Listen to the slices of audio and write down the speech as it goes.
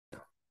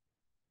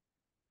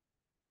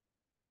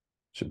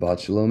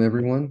Shabbat Shalom,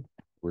 everyone.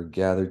 We're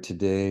gathered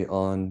today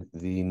on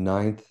the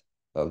 9th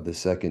of the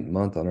second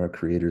month on our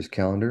Creator's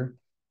calendar,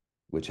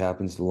 which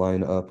happens to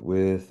line up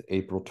with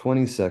April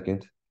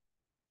 22nd,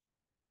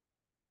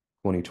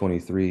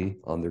 2023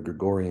 on the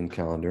Gregorian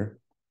calendar.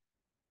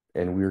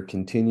 And we're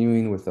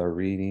continuing with our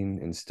reading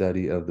and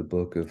study of the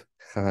book of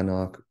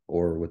Chanok,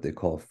 or what they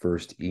call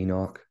First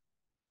Enoch.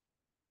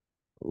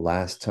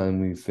 Last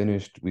time we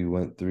finished, we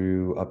went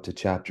through up to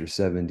chapter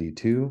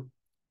 72,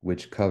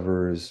 which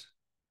covers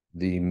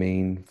the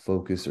main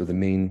focus or the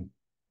main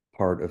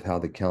part of how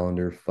the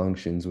calendar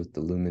functions with the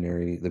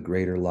luminary, the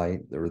greater light,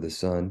 or the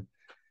sun.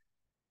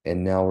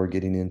 And now we're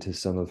getting into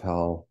some of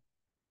how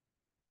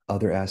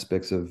other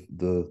aspects of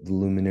the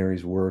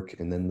luminaries work,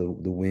 and then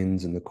the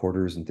winds and the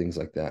quarters and things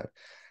like that.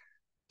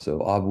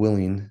 So, ob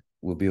willing,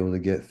 we'll be able to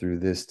get through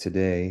this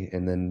today,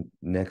 and then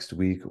next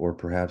week, or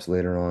perhaps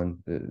later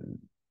on,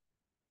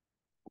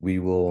 we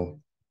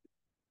will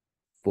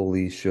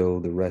fully show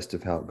the rest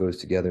of how it goes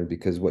together,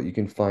 because what you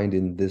can find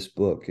in this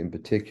book in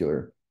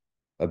particular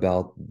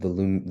about the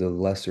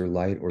lesser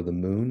light or the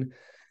moon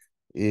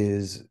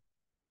is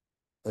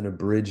an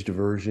abridged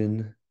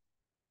version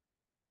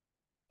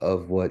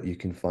of what you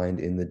can find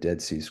in the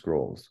Dead Sea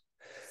Scrolls.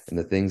 And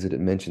the things that it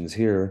mentions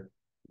here,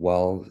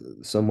 while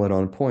somewhat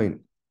on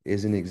point,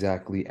 isn't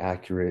exactly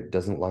accurate,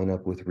 doesn't line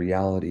up with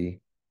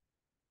reality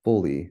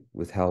fully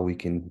with how we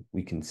can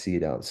see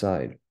it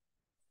outside.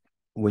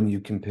 When you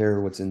compare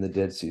what's in the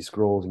Dead Sea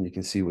Scrolls and you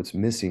can see what's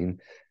missing,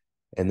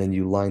 and then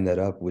you line that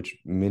up, which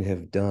men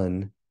have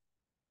done,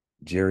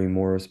 Jerry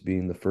Morris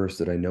being the first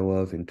that I know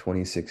of in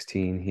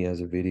 2016. He has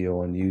a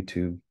video on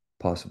YouTube,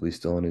 possibly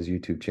still on his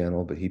YouTube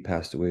channel, but he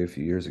passed away a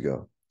few years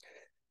ago.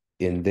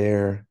 In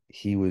there,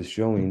 he was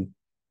showing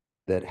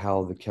that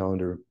how the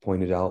calendar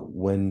pointed out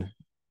when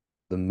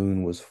the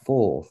moon was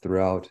full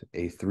throughout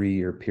a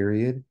 3-year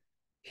period.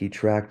 He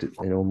tracked it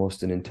in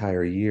almost an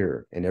entire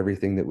year, and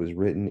everything that was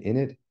written in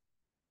it,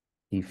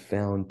 he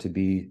found to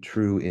be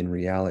true in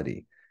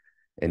reality.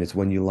 And it's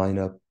when you line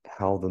up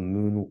how the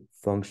moon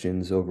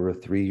functions over a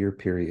 3-year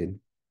period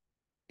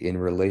in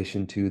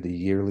relation to the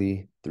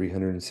yearly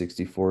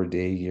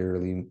 364-day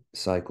yearly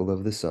cycle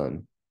of the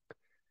sun,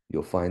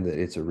 you'll find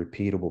that it's a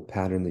repeatable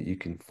pattern that you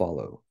can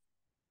follow.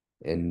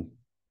 And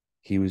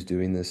he was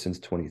doing this since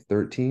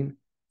 2013.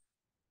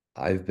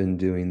 I've been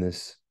doing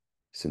this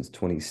since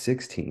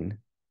 2016.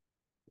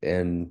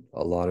 And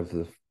a lot of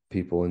the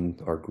people in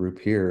our group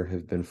here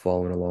have been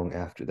following along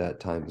after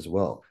that time as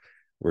well,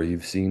 where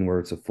you've seen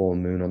where it's a full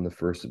moon on the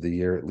first of the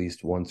year at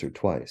least once or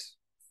twice.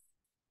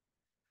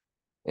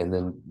 And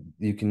then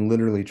you can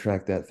literally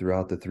track that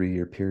throughout the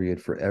 3-year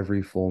period for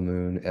every full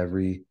moon,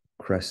 every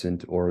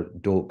crescent or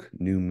dolk,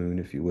 new moon,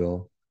 if you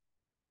will.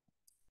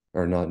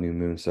 Or not new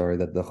moon, sorry,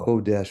 that the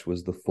Chodesh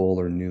was the full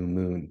or new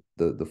moon,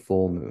 the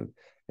full moon.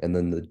 And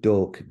then the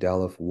dolk,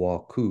 Daleth Wa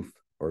Kuf,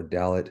 or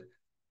Dalet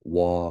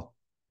Wa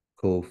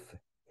Kof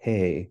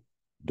He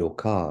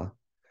Doka,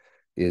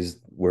 is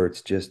where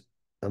it's just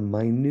a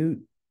minute,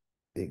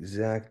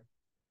 exact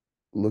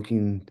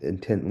looking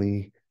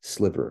intently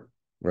sliver,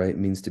 right? It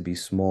means to be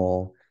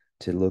small,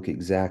 to look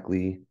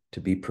exactly,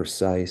 to be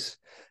precise.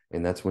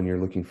 And that's when you're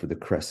looking for the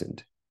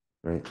crescent,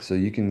 right? So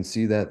you can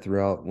see that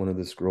throughout one of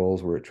the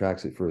scrolls where it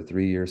tracks it for a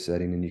 3-year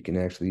setting, and you can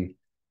actually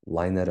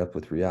line that up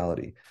with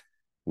reality,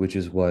 which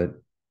is what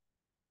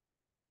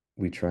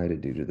we try to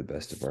do to the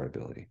best of our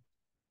ability.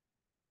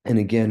 And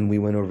again, we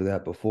went over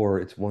that before.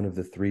 It's one of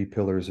the 3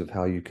 pillars of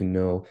how you can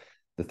know,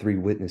 the 3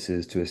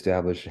 witnesses to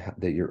establish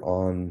that you're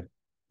on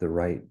the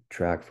right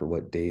track for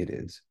what day it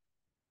is.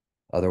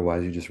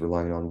 Otherwise, you're just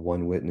relying on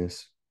one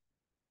witness.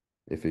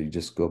 If you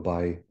just go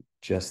by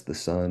just the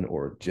sun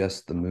or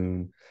just the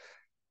moon.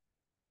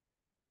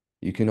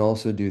 You can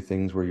also do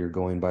things where you're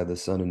going by the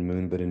sun and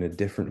moon, but in a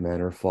different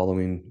manner,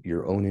 following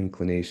your own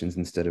inclinations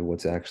instead of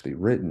what's actually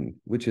written,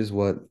 which is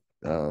what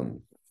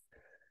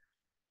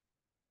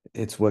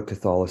it's what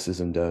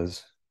Catholicism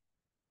does.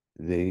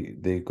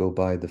 They go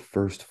by the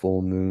first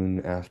full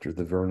moon after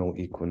the vernal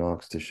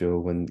equinox to show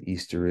when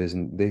Easter is,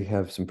 and they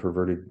have some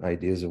perverted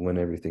ideas of when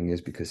everything is,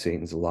 because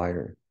Satan's a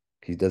liar.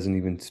 He doesn't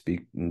even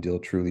speak and deal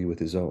truly with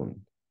his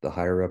own. The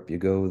higher up you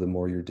go, the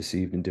more you're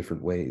deceived in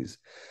different ways.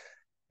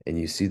 And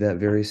you see that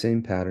very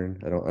same pattern.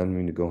 I don't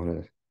mean to go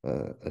on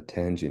a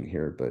tangent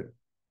here, but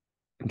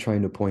I'm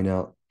trying to point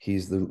out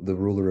he's the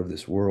ruler of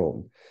this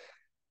world.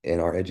 And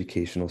our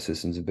educational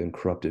systems have been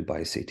corrupted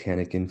by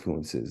satanic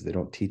influences. They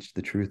don't teach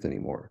the truth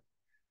anymore.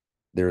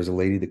 There was a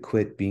lady that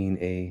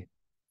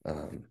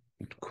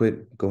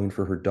quit going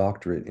for her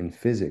doctorate in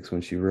physics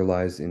when she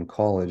realized in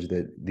college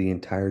that the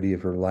entirety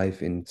of her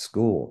life in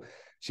school,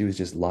 she was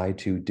just lied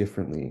to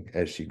differently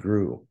as she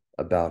grew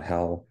about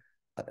how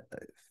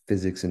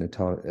physics and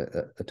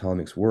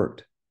atomics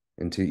worked.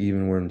 And to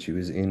even when she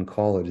was in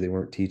college, they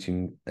weren't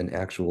teaching an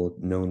actual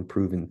known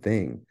proven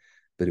thing,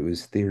 but it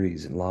was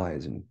theories and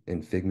lies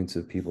and figments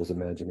of people's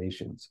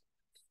imaginations.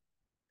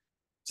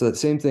 So that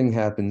same thing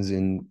happens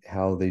in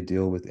how they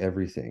deal with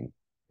everything.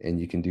 And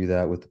you can do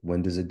that with,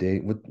 when does a day,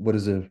 what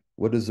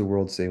does the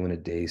world say when a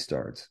day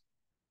starts?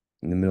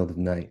 In the middle of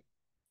the night.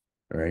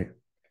 All right.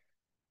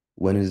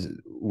 When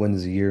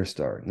does the year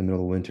start? In the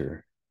middle of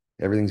winter.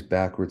 Everything's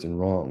backwards and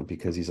wrong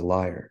because he's a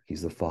liar.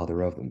 He's the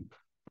father of them.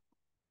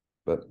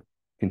 But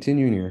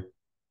continuing here,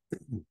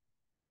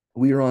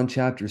 we are on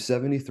chapter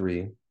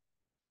 73,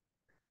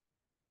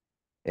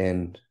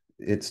 and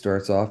it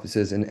starts off, it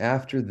says, and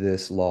after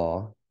this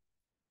law,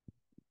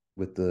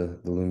 with the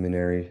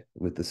luminary,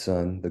 with the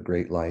sun, the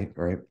great light,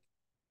 right?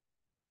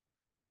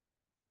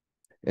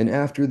 And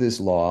after this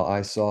law,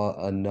 I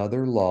saw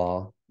another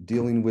law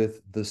dealing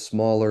with the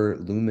smaller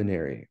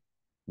luminary,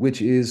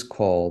 which is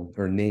called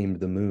or named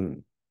the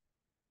moon.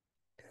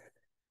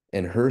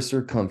 And her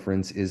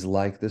circumference is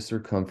like the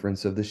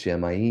circumference of the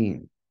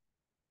Shemayim,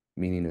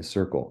 meaning a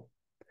circle.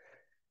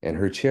 And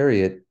her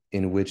chariot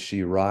in which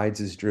she rides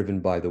is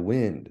driven by the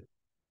wind.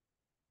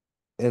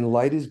 And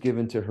light is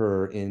given to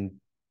her in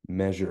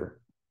measure.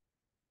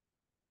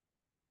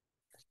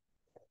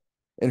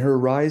 And her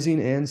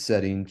rising and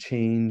setting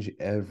change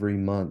every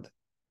month.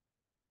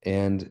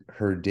 And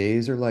her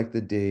days are like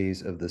the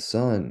days of the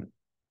sun.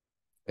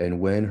 And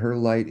when her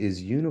light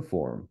is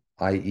uniform,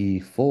 i.e.,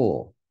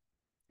 full,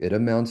 it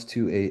amounts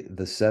to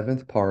the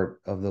seventh part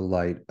of the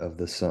light of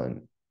the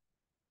sun.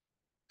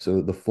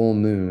 So the full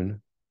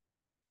moon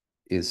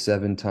is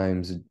 7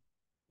 times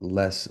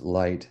less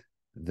light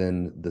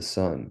than the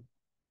sun.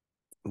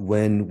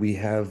 When we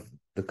have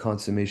the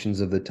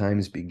consummations of the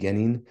times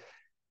beginning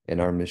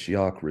and our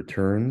Mashiach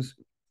returns,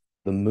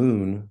 the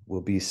moon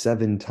will be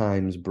 7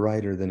 times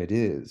brighter than it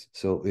is.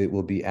 So it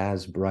will be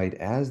as bright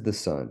as the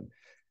sun,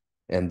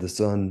 and the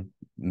sun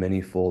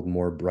manyfold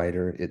more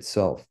brighter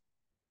itself.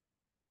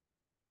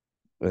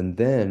 And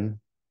then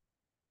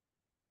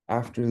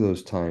after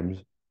those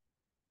times,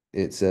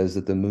 it says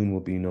that the moon will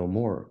be no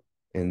more.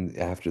 And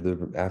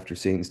after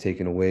Satan's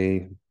taken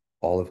away,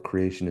 all of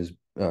creation is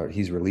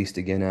he's released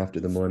again after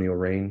the millennial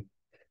reign,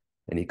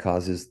 and he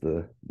causes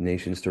the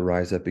nations to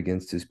rise up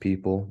against his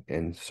people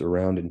and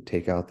surround and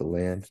take out the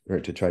land, or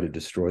to try to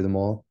destroy them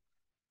all.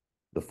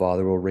 The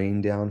Father will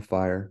rain down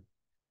fire.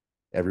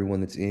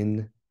 Everyone that's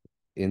in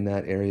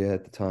that area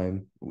at the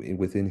time,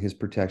 within his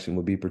protection,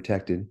 will be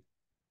protected,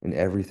 and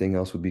everything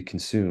else would be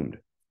consumed.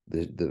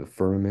 The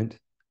firmament,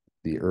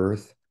 the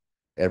earth,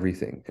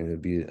 everything, and it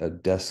would be a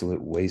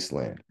desolate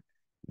wasteland.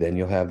 Then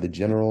you'll have the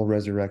general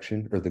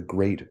resurrection, or the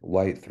great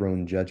white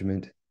throne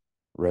judgment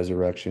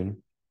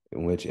resurrection,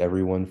 in which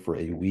everyone for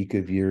a week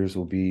of years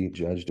will be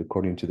judged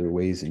according to their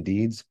ways and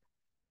deeds.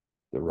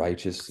 The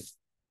righteous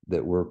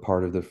that were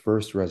part of the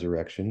first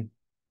resurrection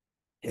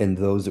and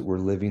those that were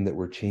living that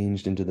were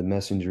changed into the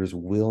messengers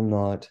will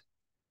not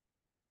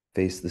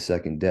face the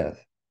second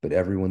death, but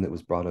everyone that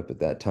was brought up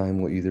at that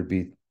time will either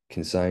be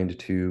consigned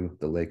to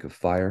the lake of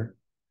fire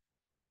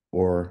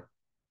or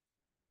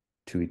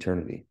to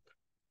eternity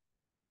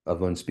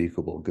of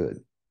unspeakable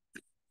good.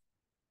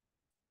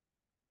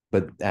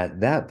 But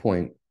at that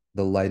point,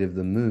 the light of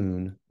the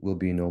moon will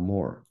be no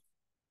more.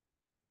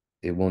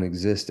 It won't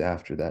exist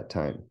after that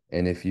time.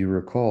 And if you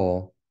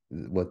recall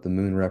what the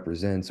moon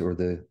represents, or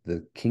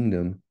the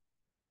kingdom,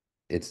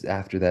 it's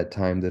after that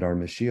time that our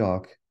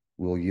Mashiach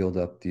will yield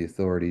up the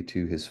authority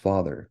to his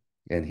Father,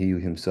 and he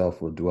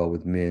himself will dwell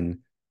with men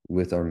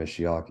with our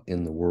Mashiach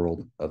in the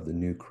world of the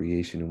new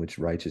creation in which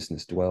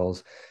righteousness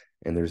dwells,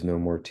 and there's no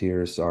more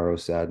tears, sorrow,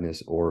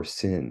 sadness, or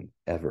sin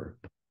ever.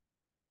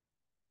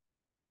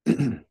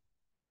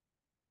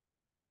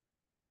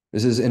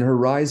 This is, in her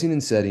rising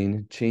and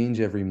setting change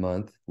every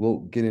month. We'll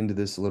get into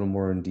this a little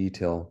more in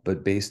detail,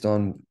 but based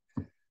on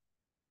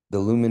the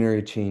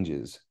luminary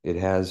changes, it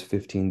has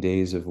 15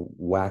 days of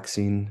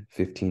waxing,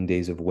 15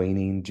 days of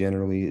waning.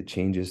 Generally, it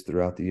changes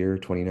throughout the year,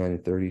 29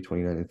 and 30,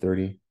 29 and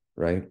 30,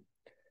 right?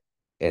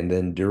 And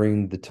then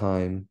during the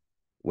time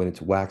when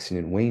it's waxing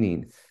and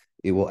waning,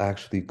 it will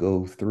actually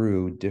go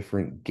through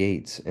different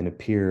gates and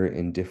appear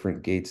in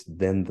different gates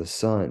than the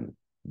sun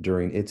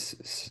during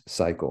its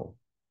cycle.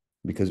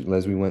 Because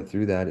as we went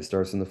through that, it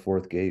starts in the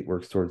 4th gate,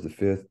 works towards the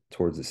 5th,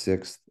 towards the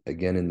 6th,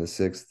 again in the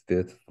 6th,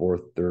 5th,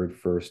 4th, 3rd,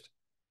 1st,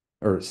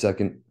 or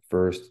 2nd,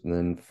 1st, and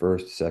then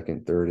 1st,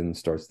 2nd, 3rd, and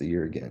starts the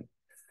year again.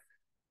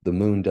 The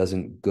moon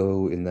doesn't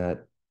go in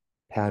that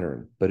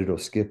pattern, but it'll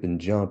skip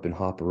and jump and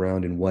hop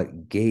around in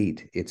what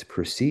gate it's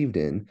perceived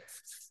in,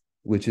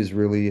 which is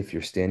really, if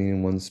you're standing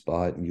in one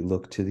spot and you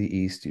look to the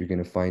east, you're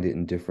going to find it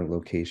in different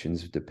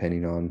locations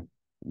depending on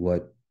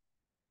what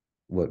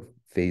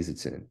phase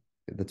it's in.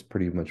 That's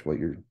pretty much what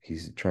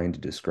he's trying to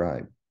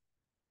describe.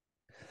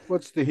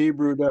 What's the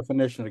Hebrew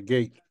definition of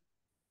gate?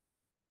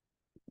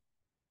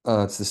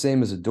 It's the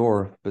same as a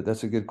door, but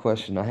that's a good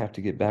question. I have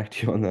to get back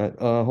to you on that.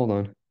 Hold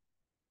on.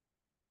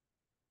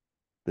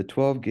 The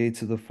 12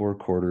 gates of the 4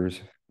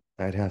 quarters.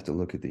 I'd have to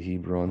look at the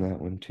Hebrew on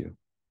that one too.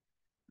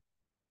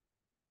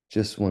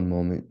 Just one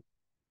moment.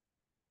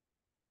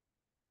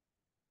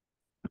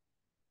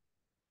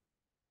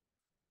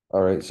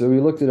 All right, so we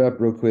looked it up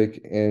real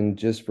quick, and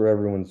just for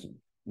everyone's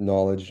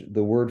knowledge,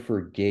 the word for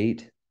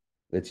gate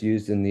that's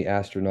used in the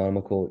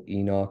astronomical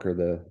Enoch, or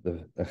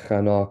the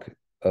Chanok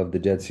of the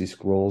Dead Sea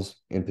Scrolls,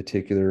 in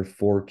particular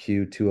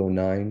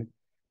 4Q209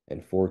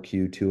 and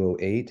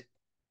 4Q208,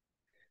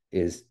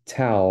 is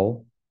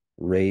tau,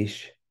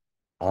 resh,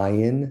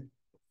 ayin,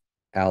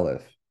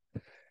 aleph,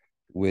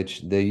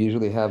 which they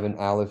usually have an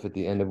aleph at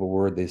the end of a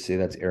word. They say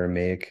that's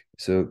Aramaic.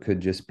 So it could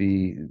just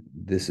be,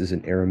 this is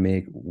an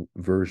Aramaic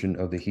version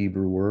of the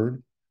Hebrew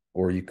word,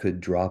 or you could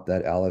drop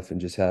that aleph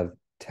and just have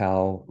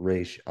tau,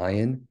 resh,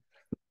 ayin,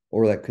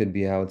 or that could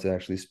be how it's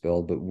actually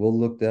spelled. But we'll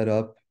look that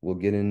up. We'll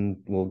get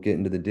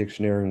into the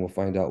dictionary and we'll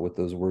find out what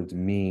those words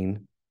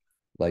mean,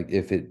 like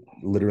if it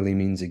literally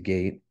means a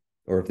gate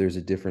or if there's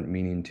a different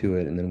meaning to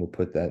it, and then we'll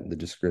put that in the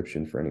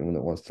description for anyone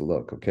that wants to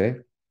look, okay?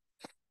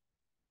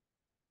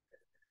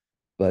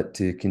 But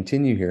to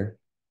continue here,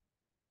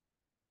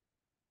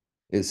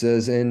 it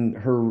says, and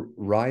her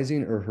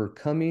rising or her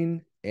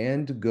coming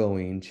and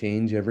going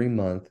change every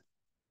month,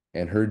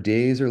 and her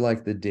days are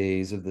like the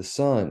days of the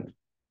sun.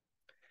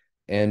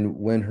 And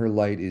when her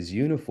light is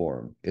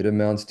uniform, it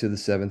amounts to the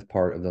seventh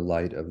part of the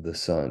light of the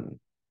sun.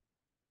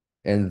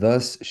 And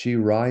thus she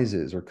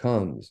rises or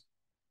comes,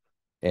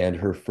 and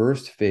her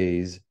first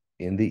phase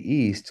in the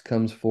east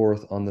comes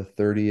forth on the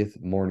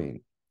 30th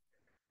morning.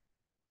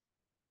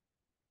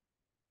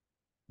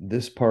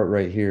 This part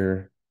right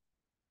here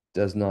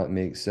does not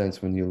make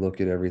sense when you look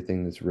at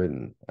everything that's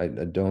written. I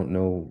don't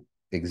know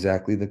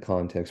exactly the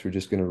context. We're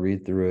just going to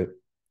read through it.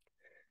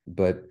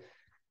 But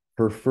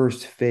her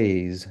first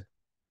phase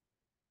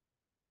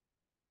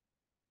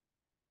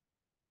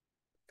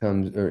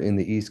comes, or in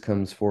the east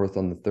comes forth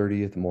on the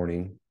 30th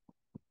morning.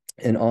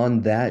 And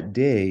on that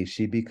day,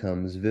 she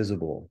becomes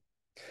visible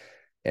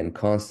and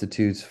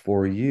constitutes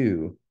for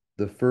you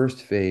the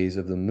first phase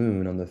of the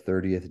moon on the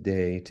 30th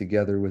day,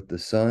 together with the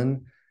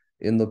sun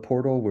in the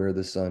portal where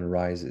the sun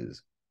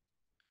rises.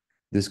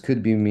 This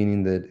could be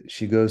meaning that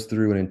she goes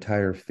through an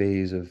entire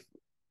phase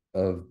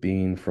of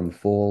being from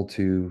full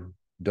to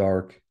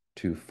dark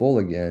to full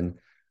again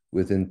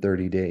within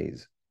 30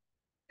 days.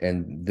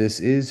 And this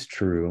is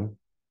true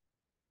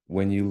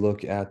when you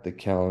look at the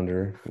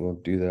calendar. We'll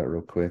do that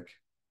real quick.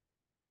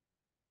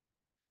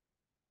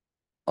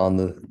 On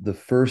the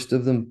first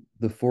of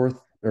the fourth,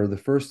 or the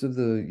first of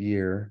the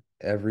year,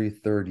 every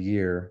third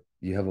year,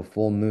 you have a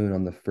full moon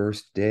on the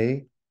first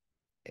day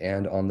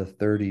and on the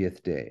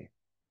 30th day.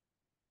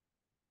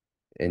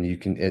 And you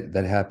can,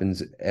 that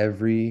happens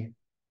every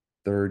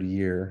third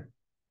year.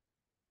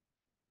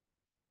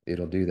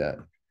 It'll do that.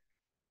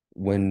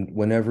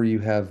 Whenever you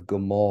have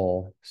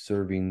Gamal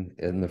serving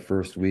in the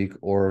first week,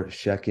 or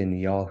Shekin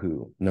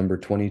Yahu, number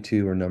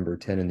 22 or number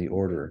 10 in the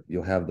order,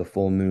 you'll have the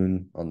full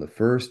moon on the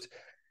first,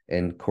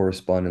 and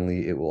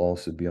correspondingly, it will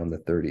also be on the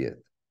 30th.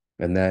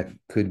 And that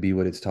could be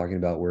what it's talking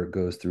about, where it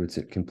goes through its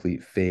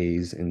complete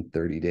phase in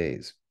 30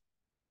 days.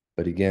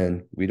 But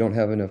again, we don't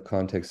have enough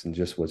context in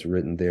just what's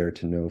written there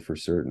to know for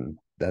certain.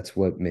 That's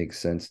what makes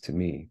sense to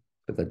me,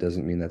 but that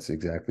doesn't mean that's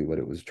exactly what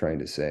it was trying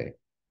to say.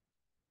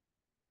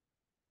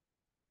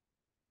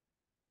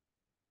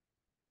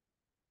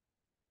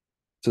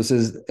 So it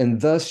says,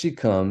 and thus she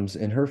comes,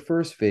 and her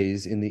first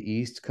phase in the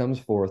east comes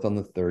forth on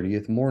the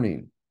 30th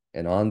morning.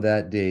 And on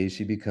that day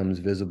she becomes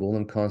visible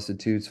and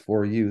constitutes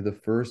for you the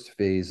first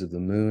phase of the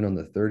moon on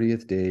the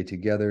 30th day,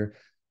 together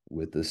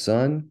with the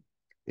sun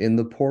in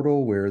the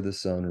portal where the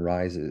sun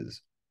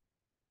rises.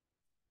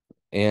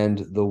 And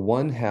the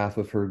one half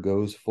of her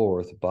goes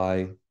forth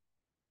by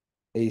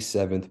a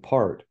seventh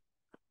part.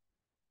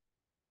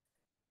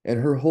 And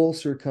her whole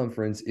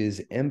circumference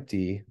is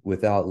empty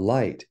without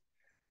light,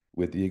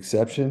 with the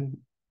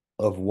exception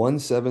of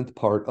 1/7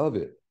 part of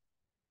it,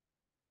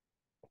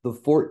 the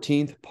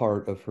 14th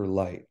part of her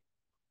light.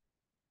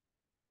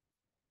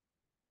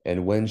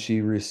 And when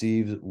she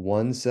receives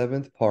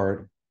 1/7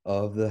 part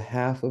of the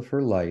half of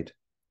her light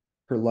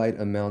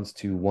amounts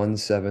to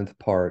 1/7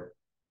 part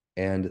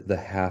and the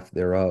half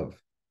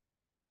thereof.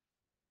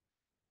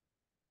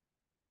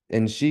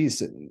 And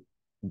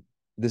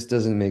this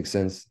doesn't make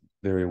sense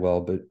very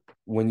well, but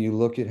when you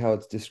look at how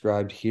it's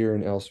described here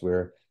and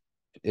elsewhere,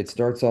 it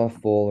starts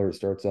off full, or it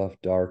starts off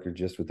dark, or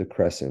just with a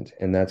crescent,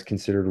 and that's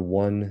considered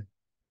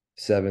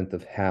 1/7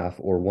 of half,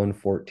 or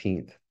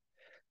 1/14.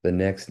 The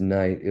next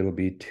night it'll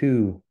be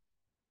 2/7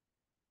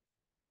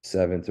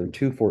 or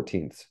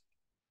 2/14,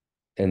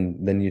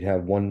 and then you'd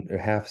have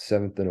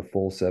 1/2/7 and a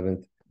full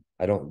seventh.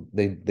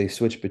 They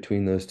switch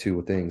between those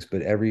two things,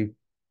 but every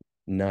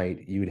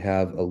night you'd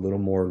have a little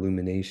more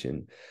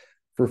illumination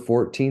for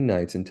 14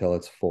 nights until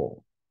it's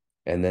full,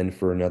 and then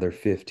for another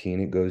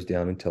 15 it goes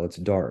down until it's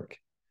dark.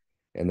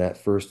 And that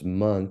first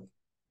month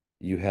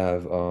you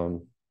have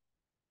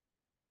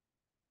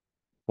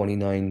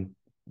 29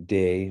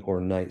 day or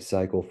night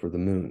cycle for the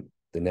moon.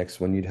 The next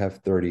one you'd have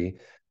 30,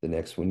 the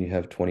next one you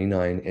have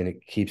 29, and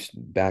it keeps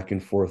back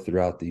and forth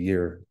throughout the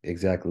year,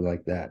 exactly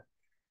like that.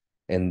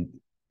 And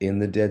in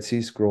the Dead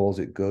Sea Scrolls,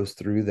 it goes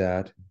through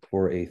that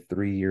for a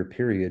 3-year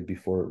period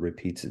before it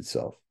repeats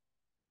itself.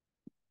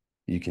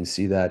 You can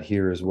see that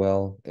here as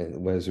well,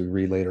 and as we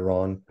read later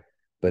on,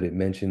 but it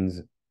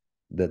mentions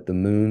that the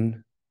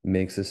moon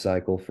makes a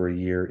cycle for a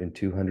year in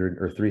 200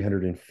 or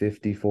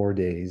 354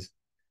 days.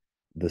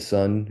 The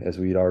sun, as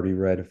we had already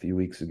read a few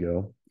weeks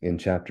ago in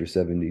chapter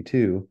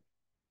 72,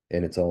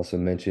 and it's also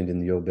mentioned in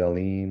the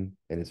𝐤𐕐𐏀,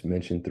 and it's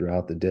mentioned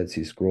throughout the Dead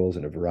Sea Scrolls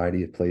in a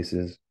variety of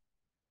places.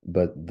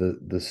 But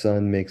the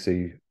sun makes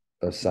a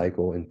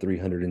cycle in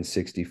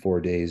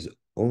 364 days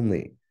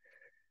only.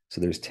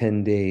 So there's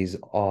 10 days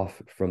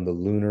off from the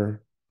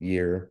lunar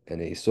year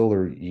and a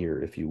solar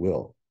year, if you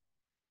will.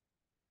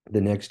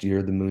 The next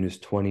year, the moon is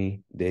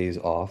 20 days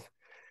off.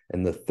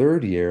 And the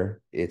third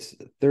year, it's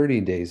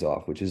 30 days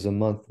off, which is a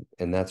month.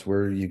 And that's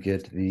where you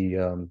get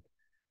the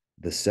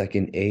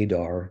second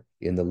Adar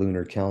in the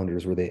lunar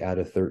calendars, where they add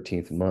a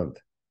 13th month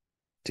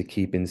to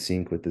keep in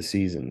sync with the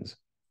seasons.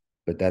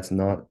 But that's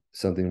not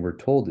something we're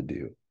told to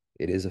do.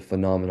 It is a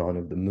phenomenon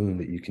of the moon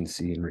that you can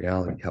see in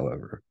reality,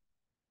 however.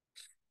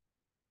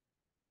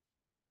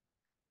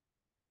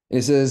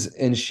 It says,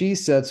 and she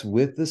sets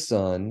with the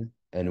sun,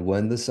 and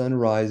when the sun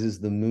rises,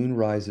 the moon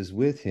rises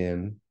with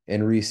him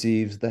and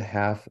receives the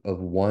half of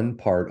one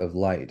part of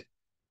light.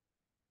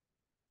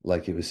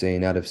 Like it was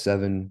saying, out of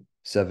seven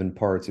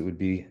parts, it would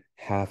be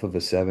half of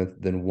a seventh,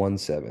 then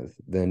 1/7,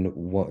 then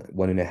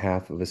one and a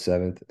half of a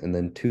seventh, and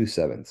then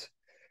 2/7,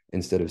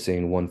 instead of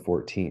saying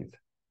 1/14,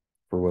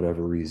 for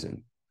whatever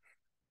reason.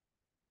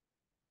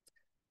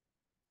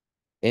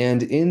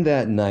 And in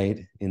that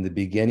night, in the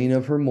beginning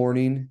of her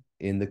morning,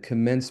 in the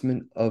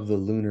commencement of the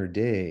lunar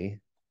day,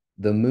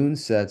 the moon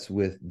sets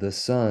with the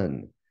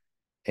sun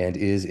and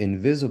is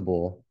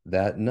invisible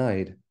that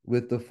night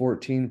with the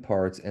 14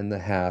 parts and the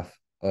half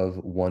of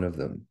one of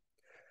them.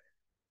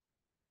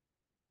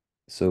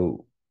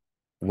 So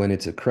when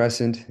it's a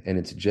crescent and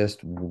it's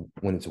just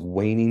when it's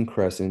waning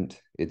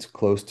crescent, it's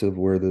close to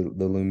where the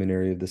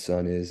luminary of the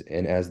sun is.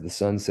 And as the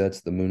sun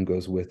sets, the moon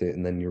goes with it,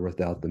 and then you're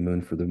without the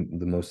moon for the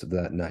most of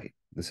that night.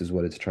 This is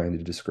what it's trying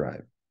to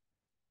describe.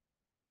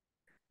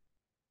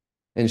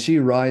 And she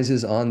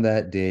rises on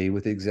that day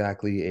with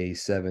exactly a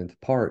 7th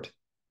part,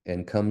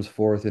 and comes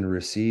forth and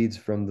recedes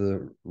from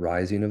the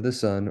rising of the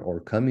sun or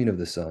coming of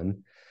the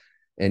sun.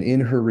 And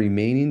in her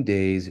remaining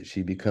days,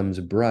 she becomes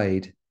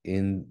bright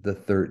in the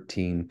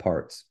 13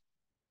 parts,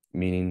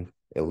 meaning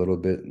a little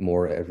bit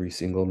more every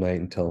single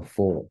night until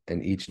full.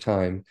 And each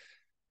time,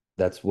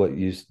 that's what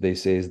they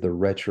say is the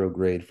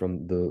retrograde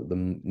from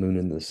the moon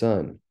and the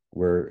sun,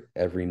 where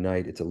every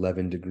night it's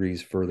 11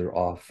 degrees further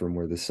off from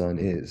where the sun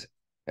is,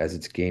 as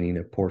it's gaining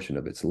a portion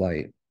of its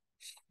light.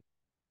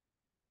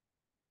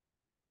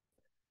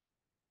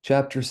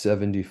 Chapter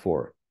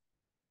 74.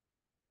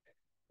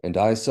 And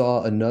I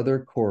saw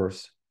another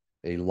course,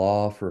 a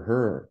law for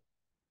her,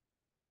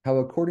 how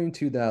according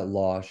to that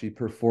law she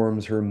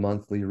performs her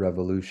monthly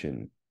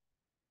revolution.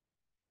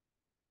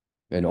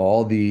 And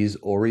all these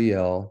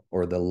Oriel,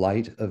 or the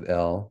light of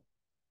El,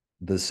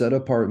 the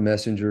set-apart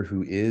messenger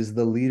who is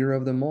the leader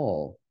of them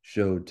all,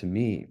 showed to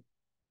me,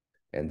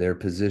 and their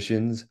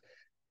positions,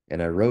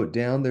 and I wrote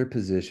down their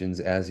positions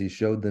as he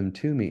showed them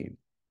to me,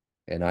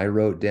 and I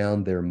wrote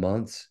down their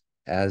months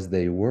as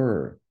they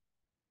were,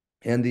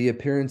 and the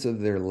appearance of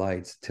their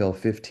lights till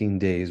 15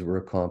 days were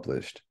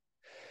accomplished.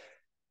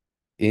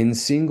 In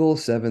single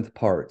 7th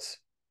parts,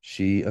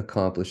 she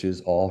accomplishes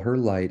all her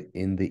light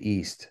in the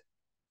east,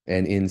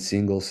 and in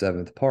single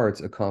 7th parts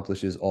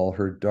accomplishes all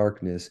her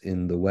darkness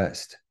in the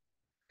west.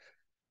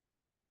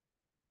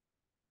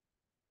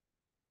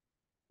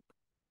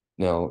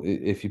 Now,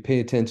 if you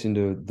pay attention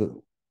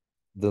to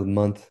the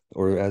month,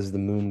 or as the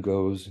moon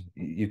goes,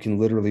 you can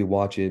literally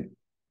watch it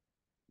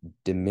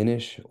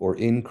diminish or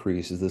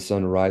increase as the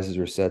sun rises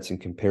or sets in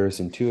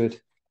comparison to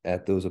it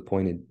at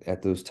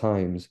those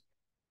times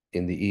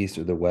in the east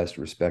or the west,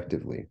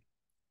 respectively.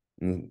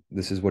 And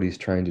this is what he's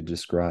trying to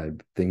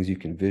describe, things you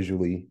can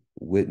visually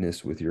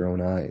witness with your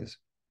own eyes.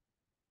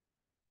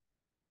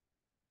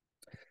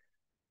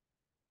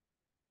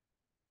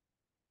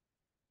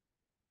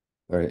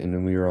 All right, and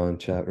then we are on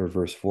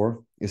verse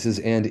 4. It says,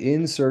 and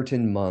in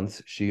certain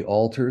months she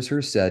alters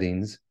her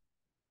settings,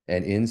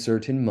 and in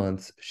certain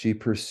months she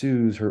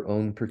pursues her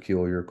own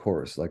peculiar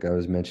course. Like I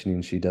was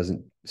mentioning, she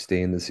doesn't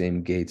stay in the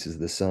same gates as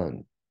the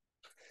sun.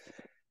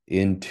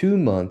 In 2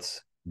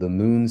 months, the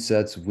moon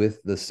sets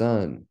with the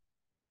sun,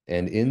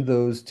 and in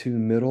those 2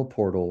 middle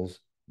portals,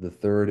 the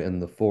 3rd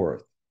and the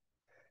 4th,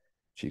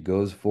 she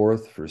goes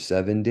forth for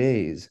 7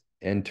 days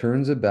and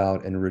turns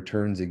about and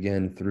returns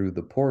again through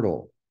the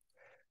portal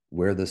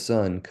where the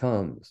sun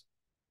comes,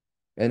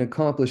 and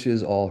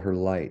accomplishes all her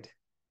light.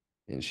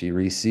 And she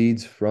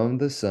recedes from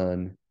the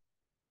sun,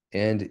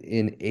 and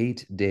in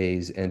 8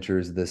 days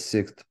enters the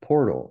 6th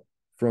portal,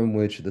 from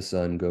which the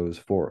sun goes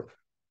forth.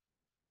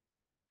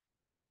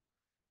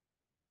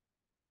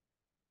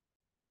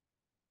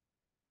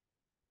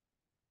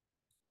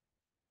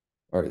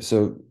 All right,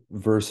 so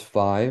verse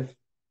 5,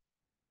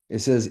 it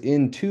says,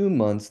 in 2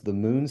 months the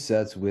moon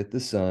sets with the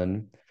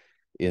sun,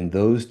 in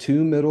those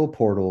 2 middle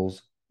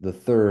portals, the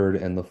 3rd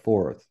and the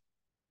 4th.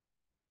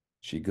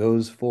 She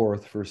goes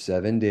forth for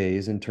 7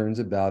 days and turns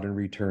about and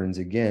returns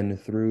again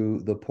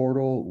through the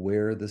portal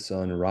where the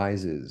sun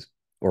rises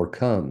or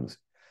comes,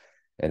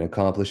 and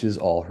accomplishes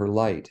all her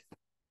light.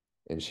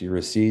 And she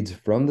recedes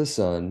from the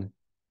sun,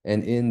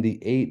 and in the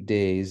 8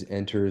 days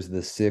enters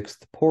the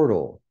 6th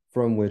portal,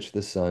 from which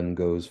the sun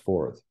goes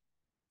forth.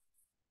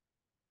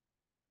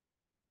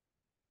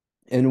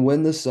 And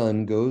when the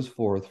sun goes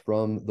forth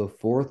from the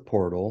fourth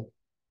portal,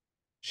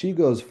 she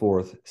goes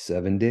forth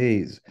 7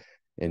 days,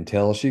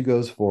 until she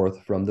goes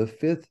forth from the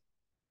fifth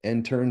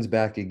and turns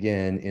back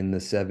again in the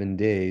 7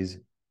 days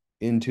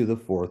into the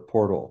fourth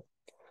portal,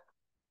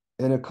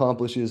 and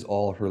accomplishes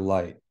all her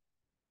light.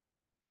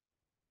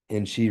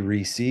 And she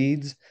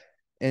recedes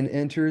and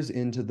enters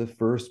into the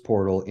first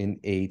portal in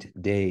 8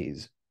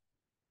 days.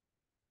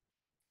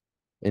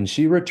 And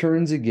she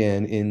returns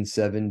again in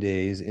 7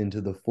 days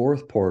into the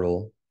fourth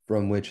portal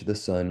from which the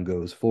sun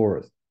goes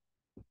forth.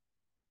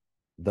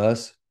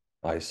 Thus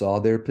I saw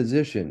their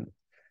position,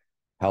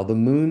 how the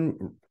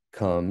moon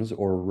comes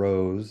or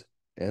rose,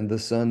 and the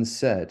sun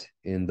set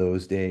in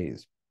those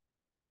days.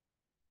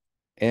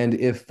 And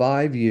if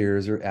 5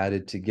 years are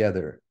added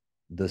together,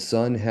 the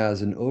sun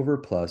has an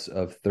overplus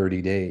of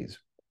 30 days.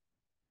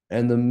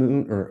 And the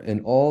moon,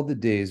 and all the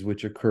days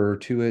which occur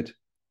to it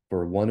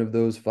for one of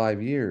those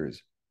 5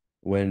 years,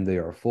 when they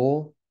are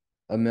full,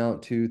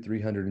 amount to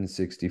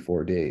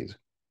 364 days.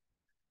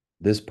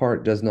 This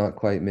part does not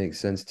quite make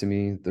sense to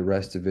me. The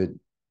rest of it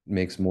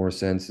makes more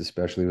sense,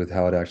 especially with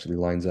how it actually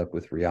lines up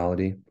with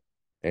reality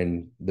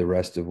and the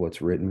rest of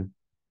what's written.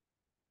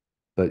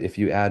 But if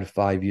you add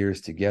 5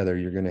 years together,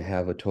 you're going to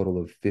have a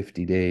total of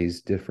 50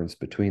 days difference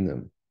between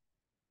them,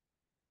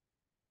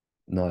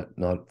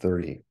 not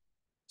 30.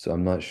 So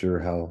I'm not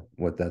sure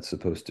what that's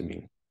supposed to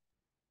mean.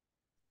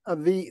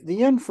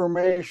 The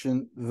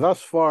information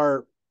thus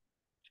far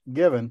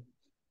given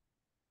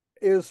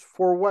is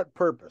for what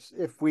purpose?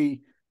 If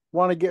we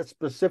want to get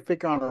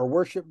specific on our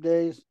worship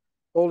days,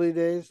 holy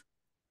days,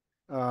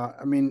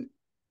 I mean,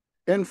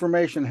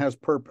 information has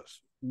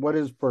purpose. What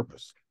is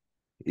purpose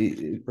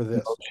for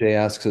this? Moshe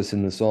asks us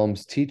in the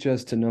Psalms, teach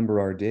us to number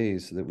our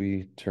days so that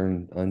we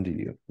turn unto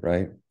you,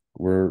 right?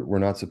 We're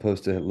not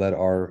supposed to let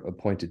our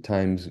appointed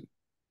times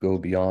go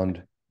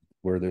beyond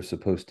where they're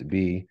supposed to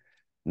be,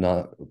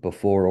 not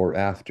before or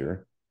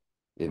after.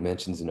 It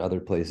mentions in other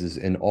places,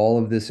 and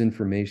all of this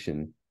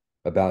information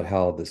about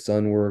how the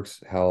sun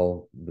works,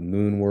 how the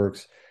moon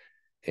works,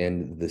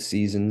 and the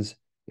seasons,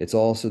 it's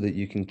all so that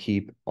you can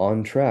keep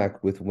on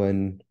track with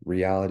when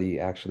reality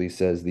actually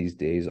says these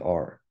days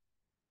are.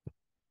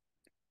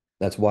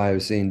 That's why I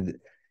was saying that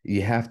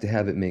you have to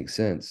have it make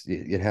sense.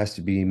 It has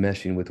to be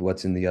meshing with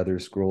what's in the other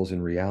scrolls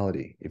in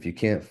reality. If you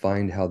can't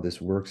find how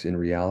this works in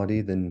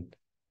reality, then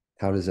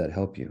how does that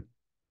help you?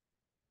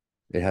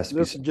 It has to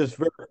This be. is just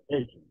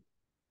verification.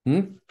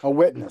 Hmm? A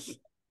witness.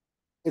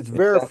 It's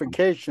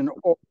verification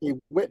or a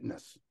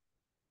witness.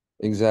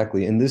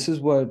 Exactly. And this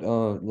is what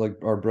like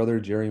our brother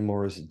Jerry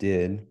Morris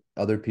did.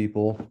 Other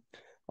people,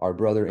 our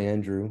brother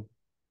Andrew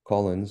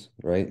Collins,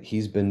 right?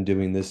 He's been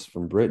doing this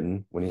from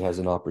Britain when he has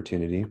an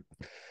opportunity.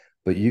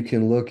 But you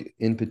can look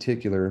in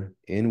particular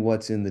in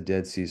what's in the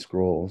Dead Sea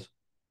Scrolls.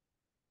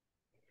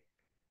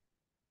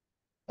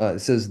 It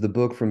says the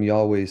book from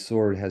Yahweh's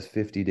sword has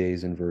 50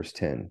 days in verse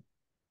 10.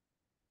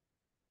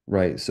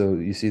 Right. So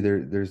you see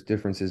there's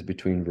differences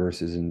between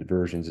verses and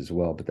versions as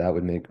well, but that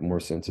would make more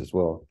sense as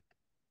well.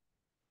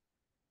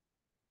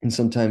 And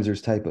sometimes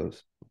there's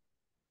typos.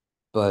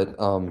 But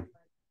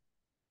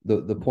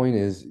the point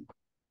is,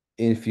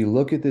 if you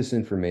look at this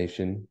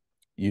information,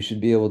 you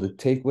should be able to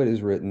take what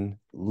is written,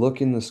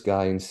 look in the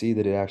sky, and see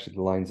that it actually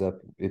lines up.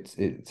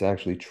 It's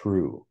actually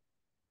true.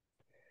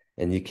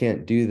 And you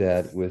can't do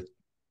that with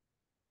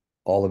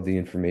all of the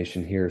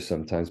information here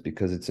sometimes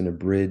because it's an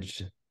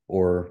abridged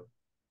or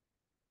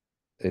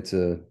it's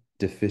a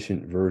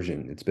deficient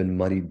version. It's been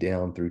muddied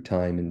down through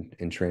time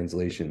and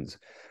translations.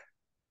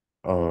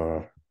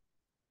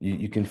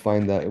 You can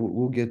find that.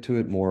 We'll get to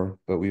it more,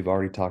 but we've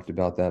already talked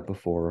about that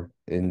before.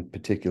 In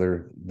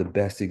particular, the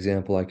best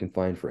example I can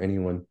find for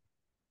anyone,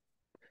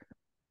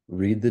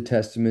 read the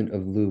Testament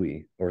of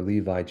Louis or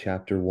Levi,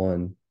 chapter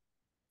 1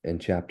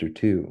 and chapter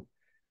 2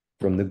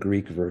 from the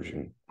Greek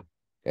version,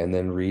 and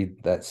then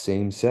read that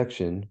same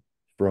section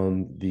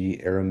from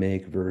the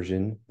Aramaic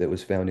version that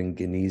was found in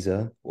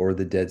𝐤𝐤𝐻 or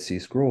the Dead Sea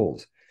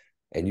Scrolls.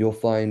 And you'll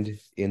find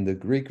in the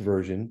Greek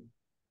version,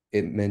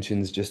 it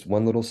mentions just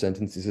one little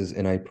sentence. It says,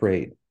 and I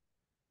prayed.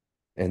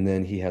 And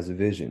then he has a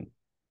vision.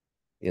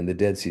 In the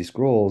Dead Sea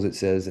Scrolls, it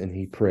says, and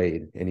he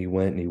prayed, and he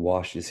went and he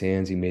washed his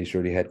hands. He made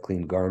sure he had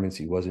clean garments.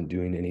 He wasn't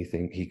doing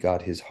anything. He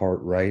got his heart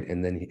right.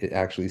 And then it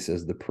actually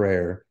says the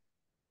prayer,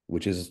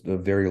 which is a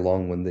very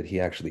long one that he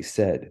actually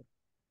said.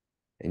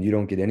 And you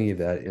don't get any of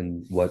that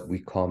in what we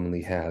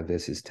commonly have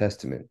as his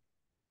testament.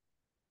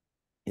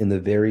 In the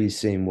very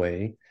same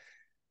way,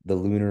 the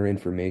lunar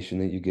information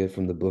that you get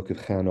from the book of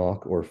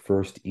Chanok or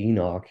First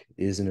Enoch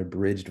is an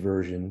abridged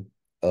version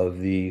of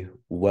the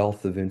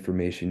wealth of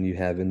information you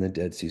have in the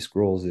Dead Sea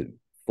Scrolls that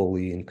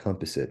fully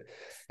encompass it.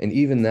 And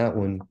even that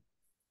one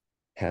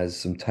has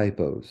some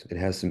typos. It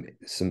has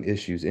some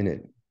issues in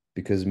it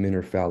because men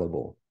are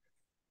fallible.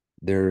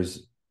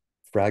 There's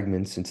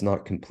fragments, it's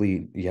not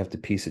complete. You have to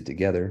piece it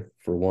together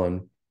for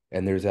one.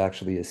 And there's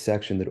actually a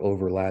section that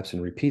overlaps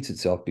and repeats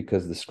itself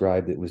because the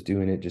scribe that was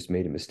doing it just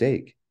made a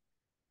mistake.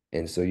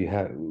 And so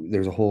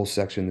there's a whole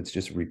section that's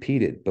just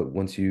repeated, but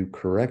once you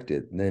correct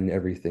it, then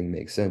everything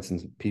makes sense.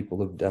 And people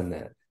have done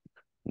that.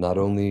 Not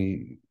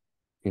only,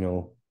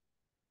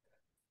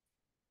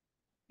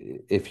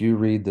 if you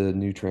read the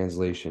New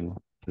Translation,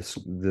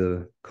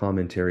 the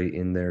commentary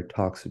in there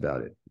talks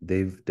about it.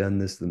 They've done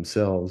this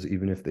themselves,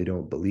 even if they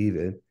don't believe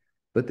it,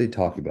 but they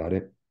talk about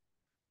it.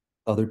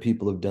 Other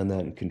people have done that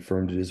and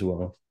confirmed it as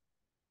well.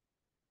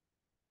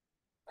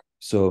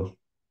 So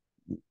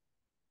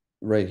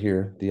right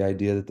here, the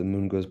idea that the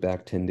moon goes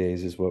back 10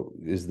 days is what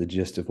is the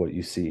gist of what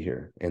you see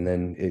here. And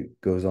then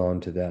it goes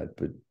on to that,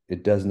 but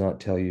it does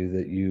not tell you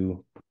that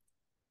you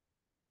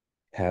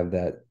have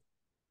that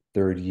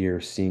third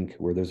year sync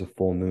where there's a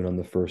full moon on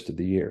the first of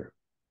the year.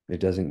 It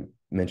doesn't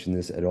mention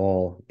this at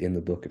all in the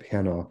book of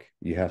Chanok.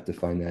 You have to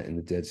find that in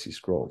the Dead Sea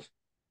Scrolls.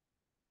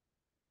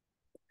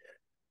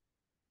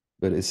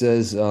 But it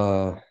says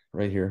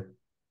right here,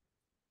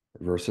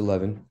 verse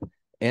 11,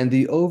 and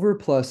the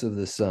overplus of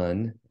the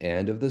sun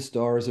and of the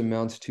stars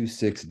amounts to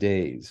 6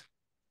 days.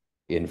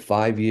 In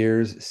 5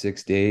 years,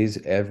 6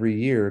 days every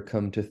year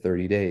come to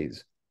 30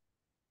 days.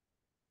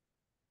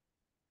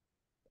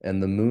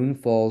 And the moon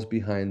falls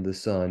behind the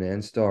sun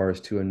and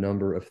stars to a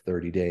number of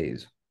 30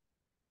 days.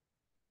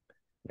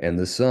 And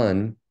the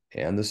sun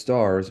and the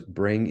stars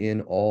bring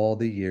in all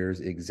the years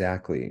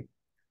exactly,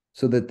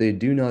 so that they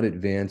do not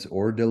advance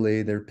or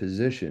delay their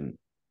position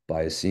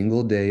by a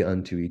single day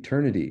unto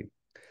eternity,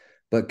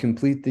 but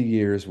complete the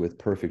years with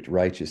perfect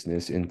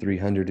righteousness in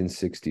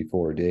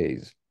 364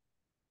 days.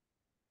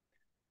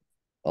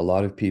 A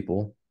lot of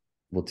people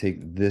will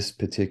take this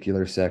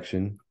particular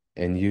section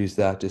and use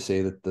that to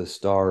say that the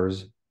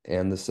stars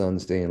and the sun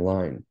stay in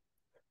line.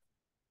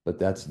 But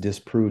that's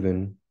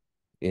disproven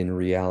in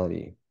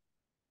reality.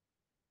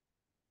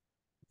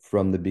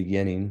 From the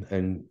beginning,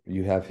 and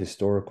you have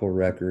historical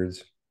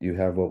records, you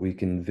have what we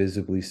can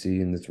visibly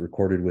see and that's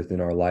recorded within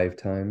our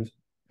lifetimes,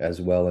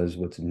 as well as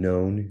what's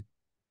known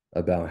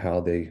about how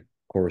they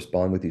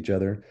correspond with each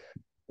other.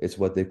 It's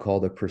what they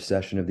call the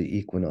precession of the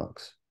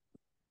equinox,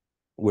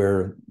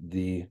 where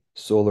the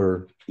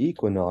solar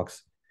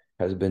equinox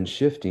has been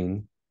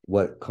shifting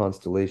what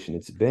constellation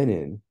it's been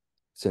in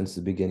since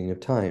the beginning of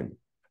time.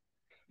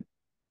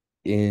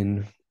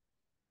 In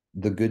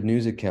the Good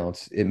News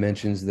accounts, it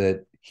mentions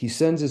that he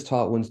sends his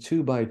taught ones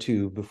 2 by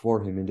 2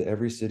 before him into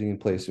every city and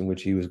place in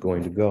which he was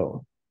going to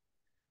go.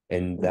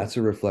 And that's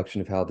a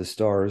reflection of how the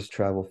stars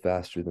travel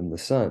faster than the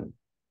sun,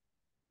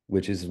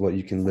 which is what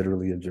you can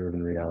literally observe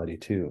in reality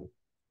too.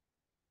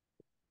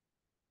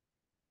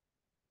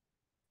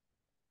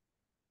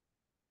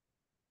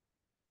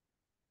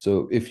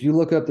 So if you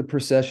look up the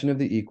precession of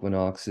the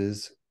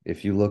equinoxes,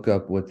 if you look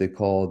up what they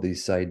call the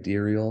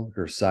sidereal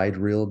or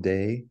sidereal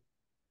day,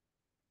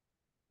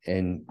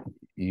 and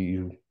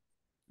you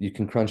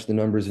can crunch the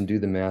numbers and do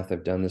the math.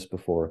 I've done this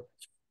before.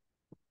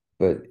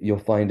 But you'll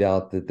find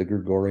out that the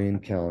Gregorian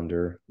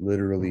calendar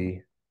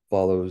literally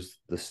follows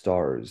the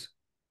stars.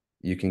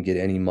 You can get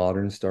any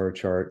modern star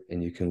chart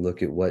and you can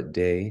look at what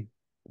day,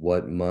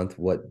 what month,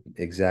 what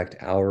exact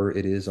hour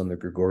it is on the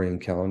Gregorian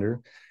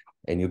calendar,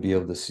 and you'll be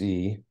able to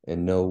see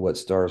and know what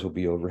stars will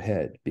be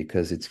overhead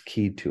because it's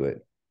keyed to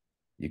it.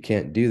 You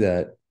can't do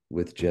that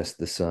with just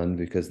the sun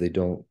because they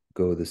don't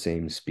go the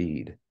same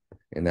speed.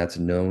 And that's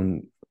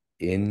known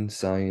in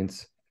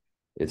science.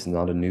 It's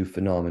not a new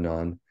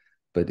phenomenon,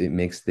 but it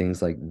makes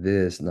things like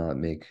this not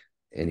make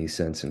any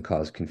sense and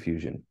cause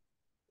confusion.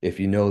 If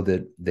you know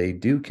that they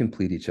do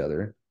complete each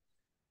other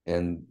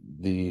and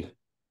the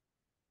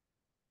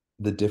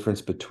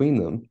difference between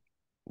them,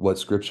 what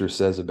scripture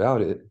says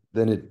about it,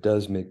 then it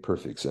does make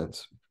perfect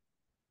sense.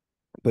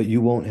 But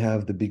you won't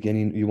have the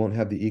beginning, you won't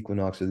have the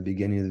equinox or the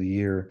beginning of the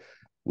year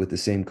with the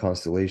same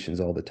constellations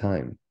all the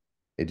time.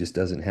 It just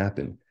doesn't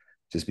happen.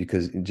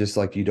 Just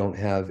like you don't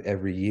have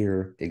every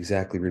year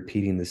exactly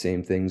repeating the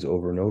same things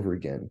over and over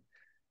again.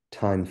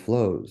 Time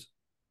flows,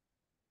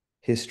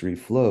 history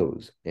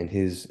flows, and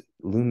his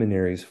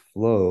luminaries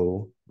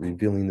flow,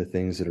 revealing the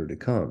things that are to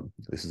come.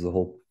 This is the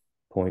whole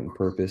point and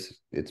purpose.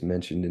 It's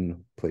mentioned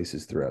in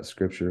places throughout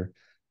scripture.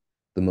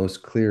 The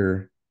most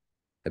clear,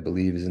 I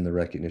believe, is in the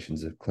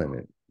recognitions of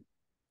Clement.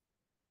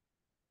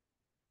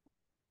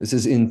 This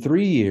is in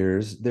 3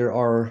 years, there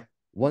are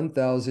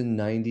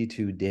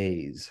 1,092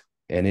 days,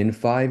 and in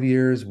 5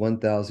 years,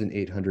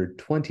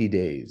 1,820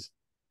 days,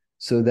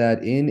 so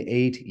that in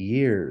 8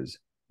 years,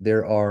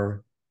 there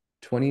are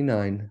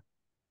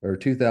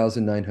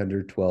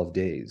 2,912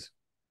 days.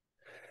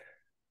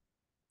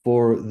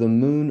 For the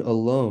moon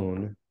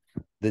alone,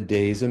 the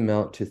days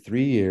amount to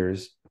 3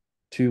 years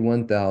to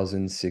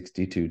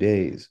 1,062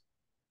 days.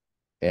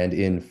 And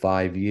in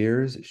 5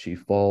 years, she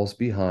falls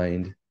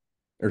 50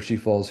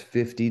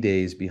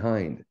 days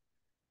behind,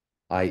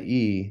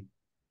 i.e.,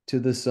 to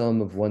the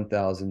sum of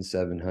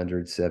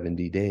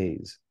 1,770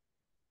 days.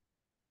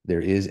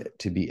 There is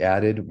to be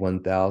added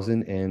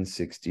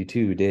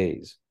 1,062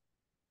 days.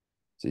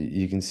 So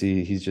you can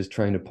see he's just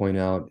trying to point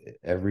out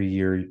every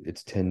year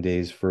it's 10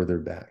 days further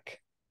back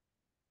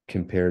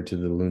compared to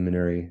the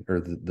luminary or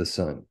the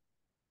sun.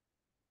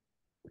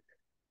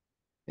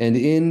 And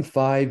in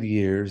 5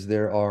 years,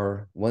 there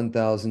are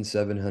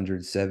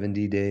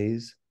 1,770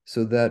 days,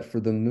 so that for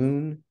the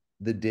moon,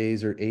 the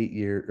days are 8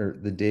 years, or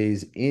the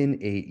days in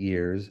 8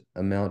 years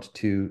amount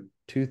to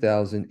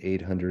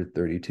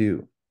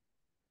 2,832.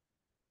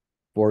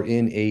 For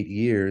in 8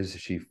 years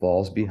she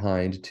falls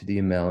behind to the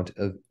amount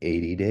of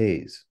 80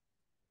 days,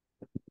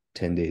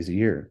 10 days a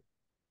year.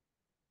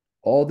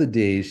 All the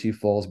days she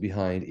falls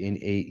behind in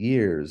 8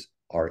 years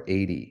are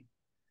 80.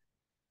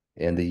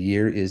 And the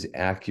year is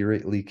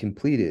accurately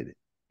completed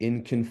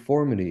in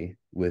conformity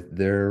with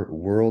their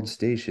world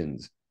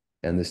stations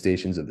and the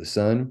stations of the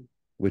sun,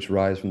 which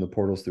rise from the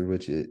portals through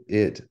which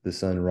the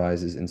sun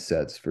rises and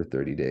sets for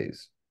 30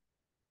 days.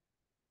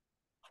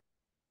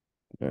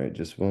 All right,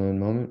 just one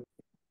moment.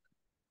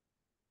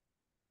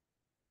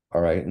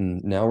 All right,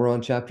 and now we're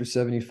on chapter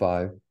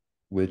 75,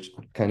 which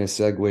kind of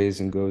segues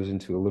and goes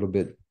into a little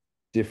bit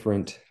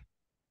different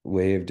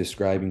way of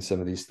describing some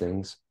of these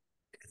things.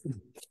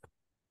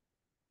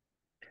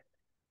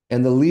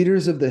 And the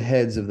leaders of the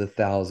heads of the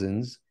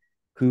thousands,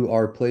 who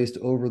are placed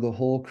over the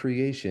whole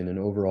creation and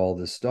over all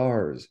the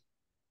stars,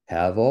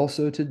 have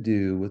also to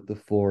do with the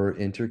 4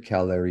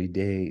 intercalary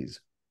days,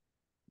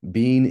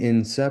 being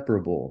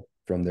inseparable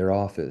from their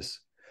office,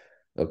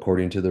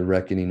 according to the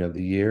reckoning of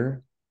the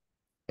year.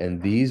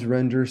 And these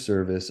render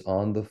service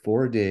on the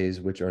 4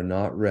 days which are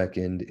not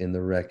reckoned in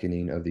the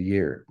reckoning of the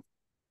year.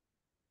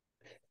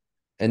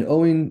 And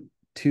owing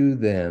to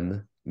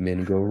them,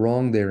 men go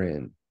wrong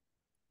therein.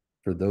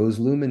 For those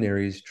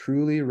luminaries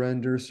truly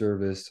render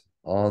service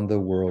on the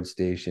world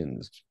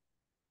stations,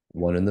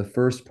 one in the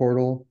first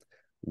portal,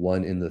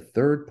 one in the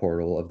third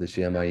portal of the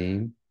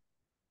Shamayim,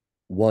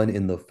 one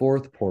in the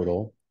fourth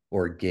portal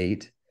or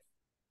gate,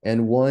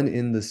 and one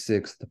in the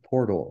sixth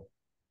portal.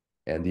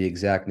 And the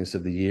exactness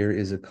of the year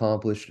is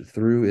accomplished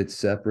through its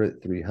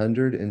separate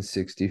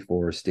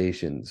 364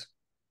 stations.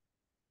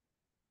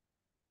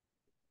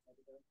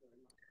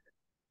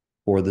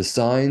 For the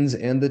signs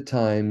and the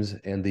times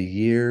and the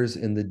years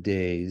and the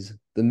days,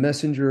 the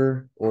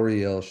messenger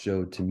Oriel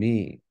showed to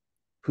me,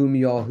 whom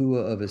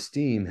Yahuwah of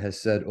esteem has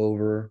set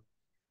over,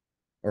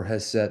 or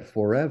has set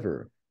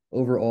forever,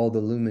 over all the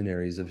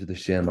luminaries of the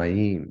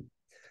Shamayim,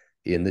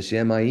 in the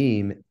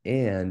Shamayim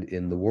and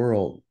in the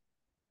world,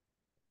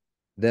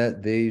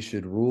 that they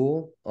should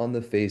rule on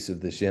the face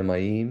of the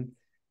Shamayim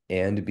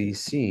and be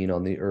seen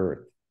on the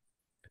earth,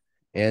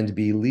 and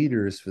be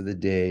leaders for the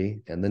day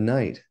and the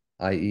night,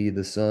 i.e.,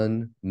 the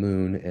sun,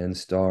 moon, and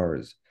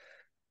stars,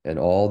 and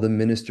all the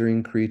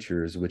ministering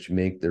creatures which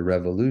make their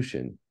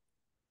revolution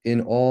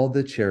in all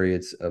the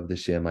chariots of the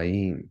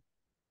Shamayim.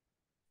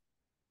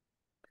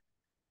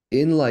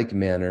 In like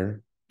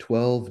manner,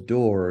 12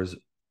 doors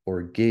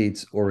or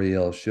gates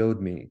Oriel showed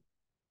me,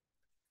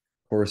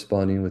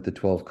 corresponding with the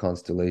 12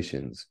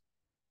 constellations,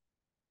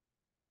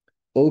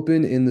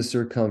 open in the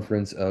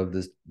circumference of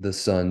the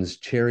sun's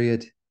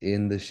chariot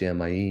in the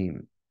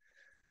Shamayim,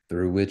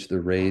 through which the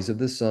rays of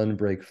the sun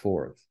break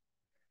forth.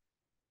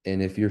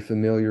 And if you're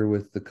familiar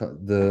with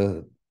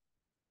the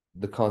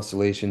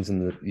constellations,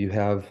 and you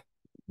have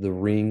the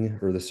ring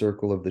or the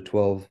circle of the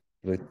 12,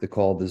 like they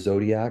call the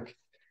zodiac,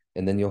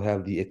 and then you'll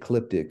have the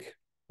ecliptic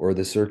or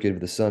the circuit of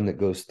the sun that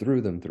goes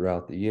through them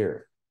throughout the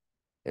year.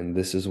 And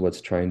this is what's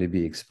trying to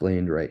be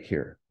explained right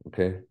here,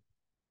 okay?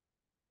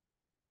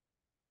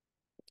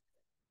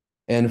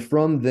 And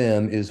from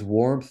them is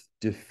warmth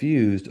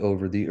diffused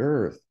over the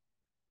earth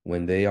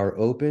when they are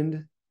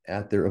opened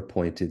at their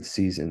appointed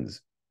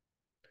seasons.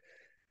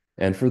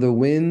 And for the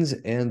winds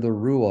and the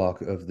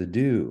ruach of the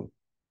dew,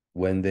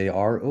 when they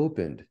are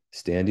opened,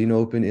 standing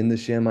open in the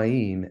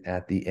Shamayim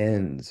at the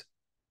ends.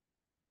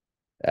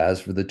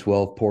 As for the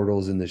 12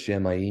 portals in the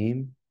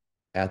Shamayim,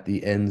 at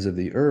the ends of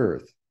the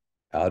earth,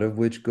 out of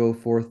which go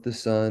forth the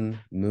sun,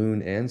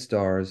 moon, and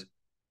stars,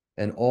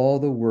 and all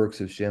the works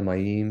of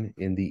Shamayim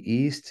in the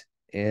east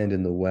and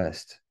in the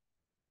west.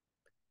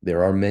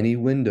 There are many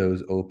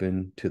windows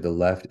open to the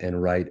left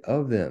and right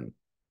of them,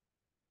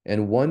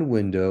 and one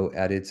window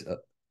at its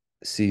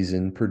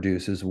season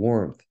produces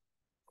warmth,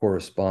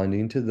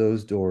 corresponding to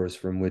those doors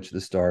from which the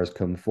stars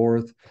come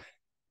forth,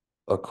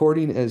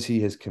 according as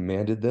he has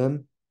commanded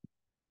them,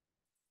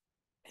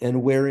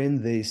 and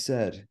wherein they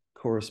set,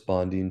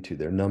 corresponding to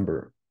their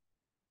number.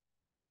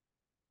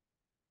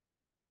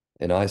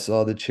 And I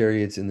saw the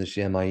chariots in the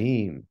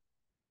Shamayim,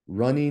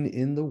 running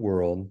in the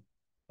world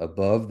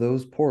above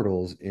those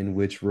portals in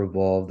which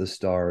revolve the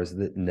stars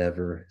that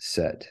never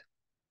set.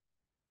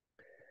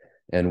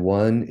 And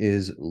one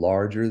is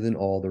larger than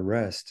all the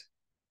rest,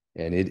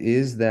 and it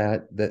is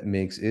that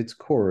makes its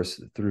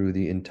course through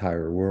the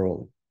entire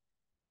world.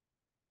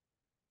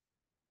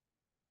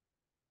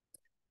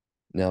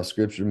 Now,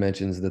 scripture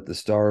mentions that the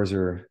stars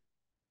are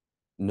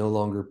no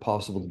longer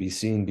possible to be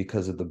seen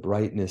because of the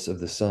brightness of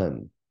the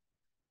sun,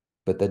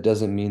 but that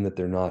doesn't mean that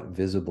they're not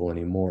visible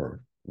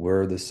anymore.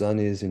 Where the sun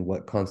is in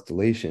what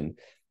constellation,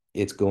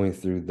 it's going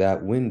through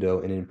that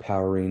window and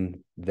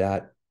empowering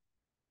that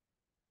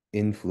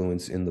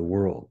influence in the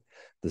world.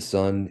 The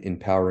sun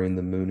empowering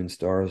the moon and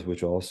stars,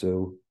 which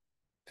also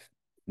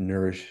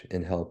nourish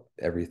and help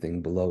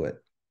everything below it.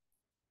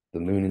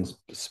 The moon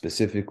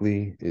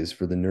specifically is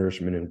for the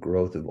nourishment and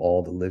growth of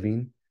all the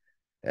living,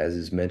 as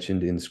is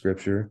mentioned in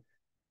scripture.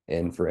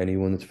 And for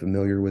anyone that's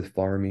familiar with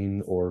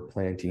farming or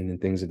planting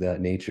and things of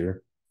that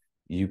nature,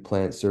 you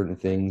plant certain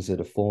things at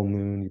a full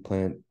moon, you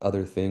plant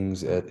other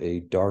things at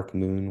a dark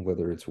moon,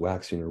 whether it's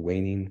waxing or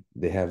waning.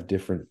 They have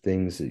different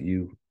things that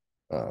you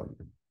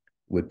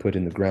would put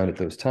in the ground at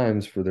those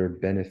times for their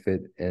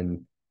benefit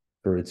and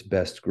for its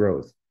best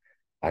growth.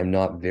 I'm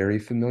not very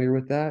familiar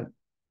with that,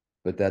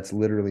 but that's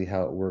literally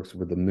how it works,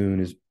 where the moon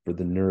is for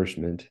the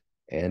nourishment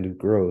and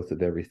growth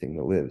of everything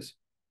that lives.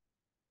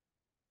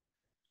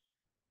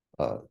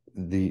 And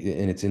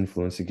its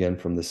influence again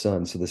from the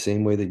sun. So the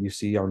same way that you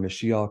see our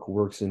Mashiach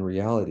works in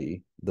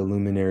reality, the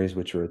luminaries,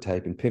 which are a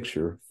type and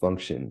picture,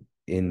 function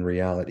in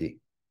reality.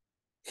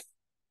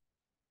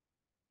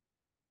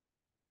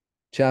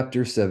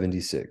 Chapter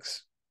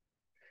 76.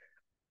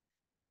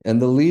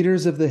 And the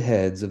leaders of the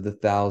heads of the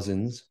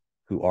thousands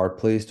who are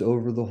placed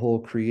over the whole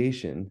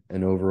creation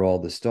and over all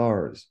the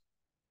stars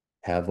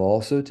have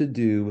also to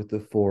do with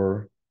the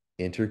 4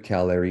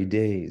 intercalary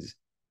days,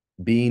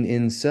 being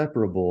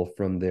inseparable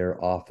from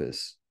their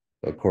office,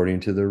 according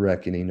to the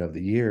reckoning of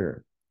the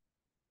year.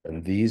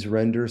 And these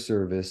render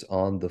service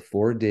on the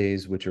 4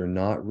 days which are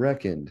not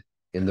reckoned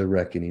in the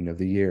reckoning of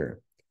the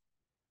year.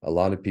 A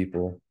lot of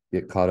people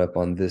get caught up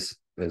on this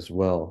as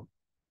well.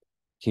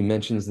 He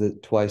mentions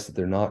that twice, that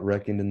they're not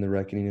reckoned in the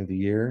reckoning of the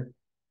year,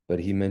 but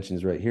he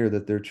mentions right here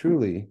that they're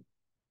truly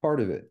part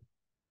of it,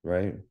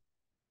 right?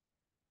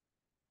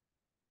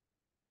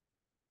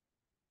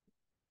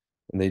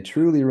 And they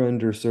truly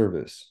render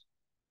service,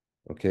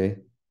 okay,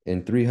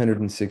 in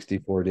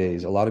 364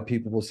 days. A lot of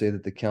people will say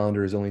that the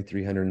calendar is only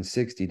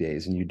 360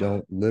 days, and you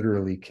don't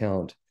literally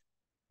count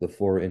the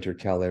 4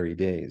 intercalary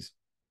days,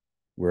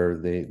 where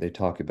they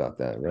talk about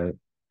that, right?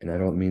 And I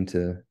don't mean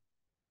to,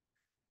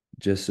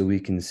 just so we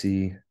can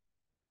see.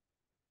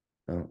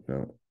 Oh,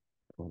 no,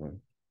 hold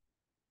on.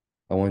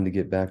 I wanted to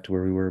get back to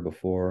where we were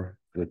before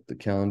with the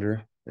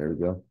calendar. There we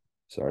go.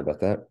 Sorry about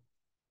that.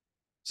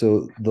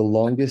 So the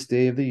longest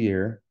day of the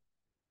year,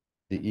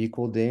 the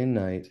equal day and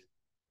night,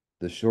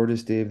 the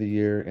shortest day of the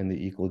year, and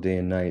the equal day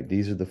and night.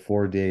 These are the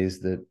 4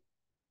 days that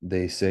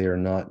they say are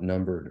not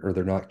numbered, or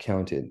they're not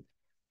counted.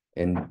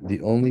 And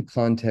the only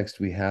context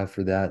we have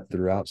for that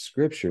throughout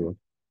scripture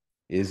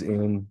is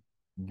in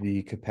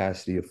the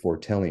capacity of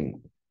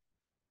foretelling,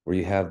 where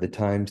you have the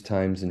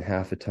times, and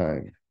half a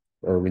time,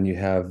 or when you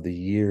have the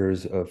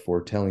years of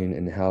foretelling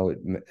and how it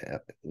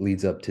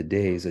leads up to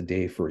days, a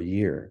day for a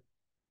year.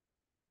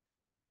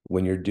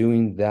 When you're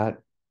doing that,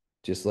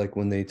 just like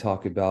when they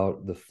talk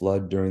about the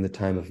flood during the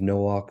time of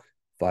Noah,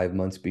 5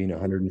 months being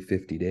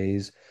 150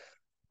 days,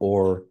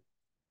 or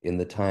in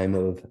the time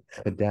of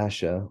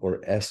Hadassah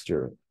or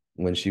Esther,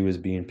 when she was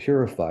being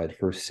purified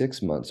for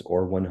 6 months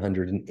or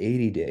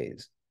 180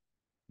 days,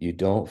 you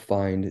don't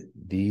find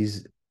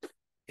these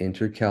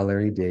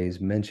intercalary days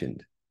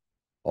mentioned,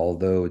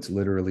 although it's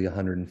literally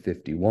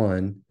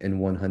 151 and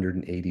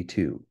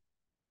 182.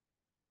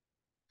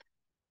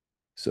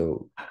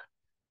 So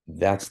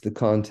that's the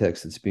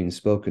context that's being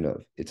spoken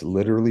of. It's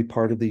literally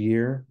part of the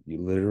year.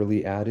 You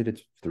literally add it.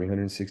 It's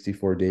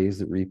 364 days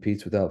that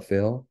repeats without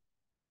fail.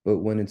 But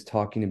when it's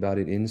talking about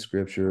it in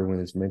scripture, when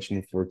it's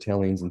mentioning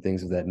foretellings and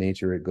things of that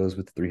nature, it goes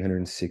with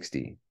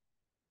 360.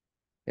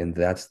 And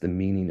that's the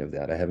meaning of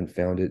that. I haven't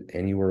found it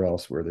anywhere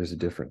else where there's a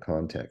different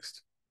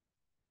context.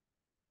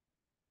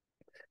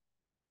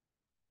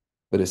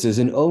 But it says,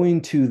 and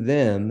owing to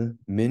them,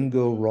 men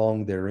go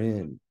wrong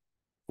therein.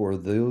 For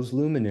those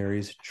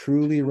luminaries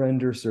truly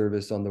render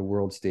service on the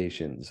world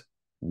stations,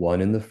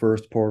 one in the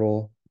first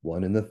portal,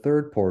 one in the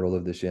third portal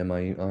of the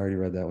Shemayim. I already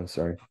read that one,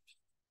 sorry.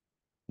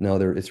 No,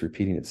 it's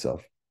repeating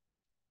itself.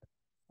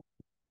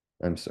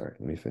 I'm sorry,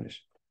 let me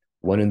finish.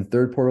 One in the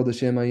third portal of the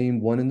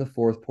Shemayim, one in the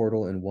fourth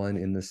portal, and one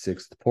in the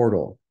sixth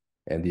portal.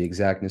 And the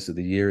exactness of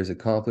the year is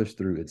accomplished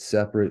through its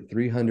separate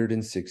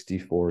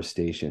 364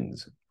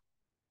 stations.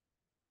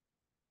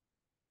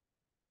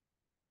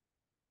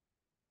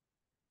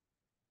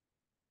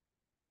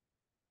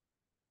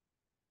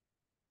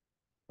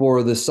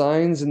 For the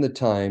signs and the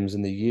times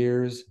and the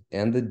years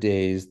and the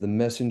days, the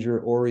messenger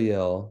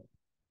Oriel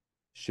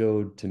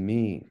showed to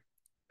me,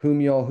 whom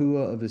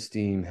𝐤�𤐶 of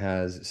esteem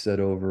has set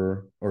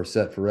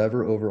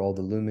forever over all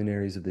the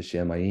luminaries of the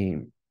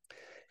Shemayim,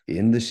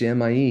 in the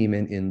Shemayim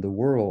and in the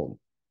world,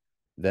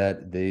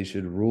 that they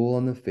should rule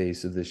on the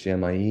face of the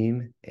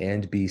Shemayim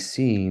and be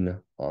seen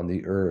on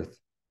the earth,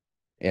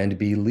 and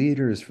be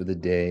leaders for the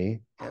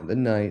day and the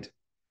night,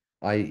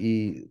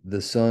 i.e.,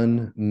 the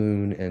sun,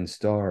 moon, and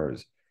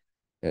stars,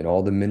 and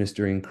all the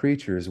ministering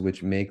creatures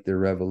which make their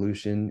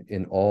revolution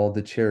in all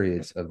the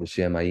chariots of the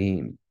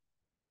Shemayim.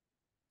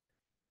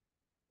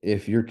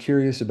 If you're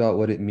curious about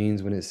what it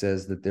means when it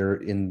says that they're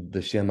in the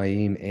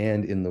Shemayim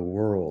and in the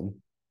world,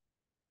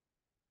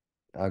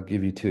 I'll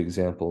give you 2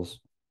 examples.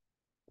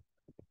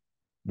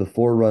 The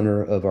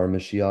forerunner of our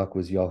Mashiach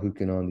was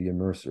𝐤�𤓚𐤀 the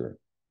Immerser,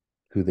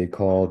 who they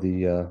call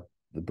the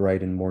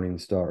bright and morning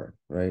star,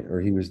 right?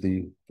 Or he was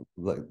the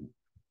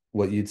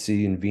what you'd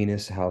see in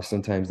Venus, how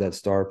sometimes that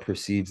star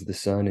precedes the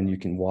sun and you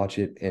can watch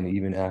it, and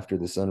even after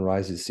the sun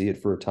rises, see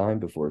it for a time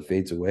before it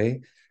fades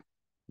away.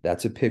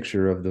 That's a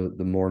picture of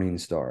the morning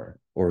star,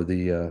 or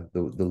the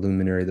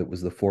luminary that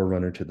was the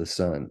forerunner to the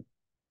sun,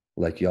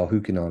 like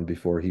𐤕𤓃𐤏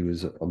before he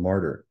was a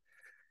martyr.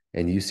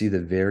 And you see the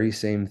very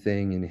same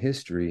thing in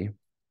history,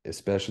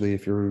 especially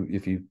if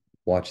you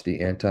watch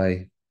the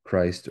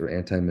Antichrist or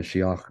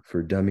anti-Mashiach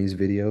for Dummies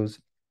videos.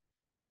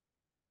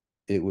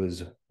 I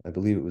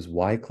believe it was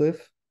𝐤𝐕𝓗𝐿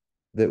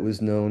that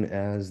was known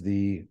as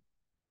the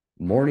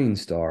morning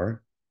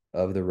star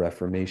of the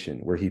Reformation,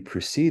 where he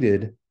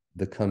preceded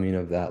the coming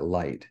of that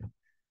light.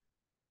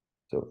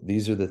 So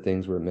these are the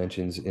things where it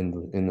mentions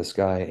in the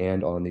sky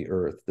and on the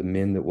earth, the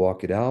men that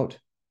walk it out,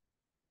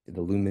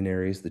 the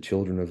luminaries, the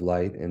children of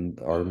light, and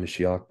our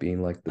Mashiach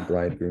being like the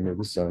bridegroom or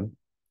the son,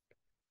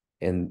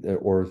 and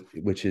or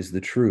which is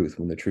the truth.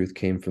 When the truth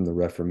came from the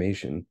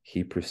Reformation,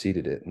 he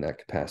preceded it in that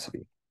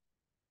capacity.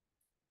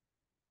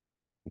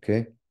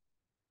 Okay.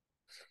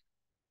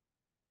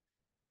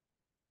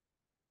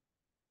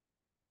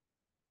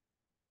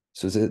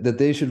 So that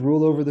they should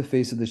rule over the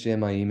face of the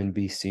Shamayim and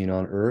be seen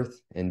on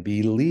earth and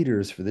be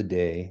leaders for the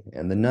day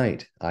and the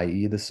night,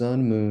 i.e. the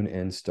sun, moon,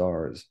 and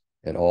stars,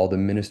 and all the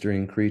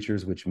ministering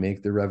creatures which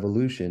make the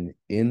revolution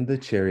in the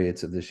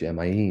chariots of the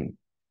Shamayim.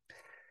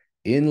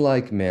 In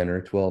like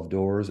manner, 12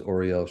 doors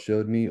Oriel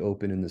showed me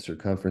open in the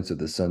circumference of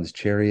the sun's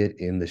chariot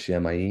in the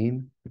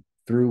Shamayim,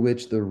 through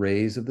which the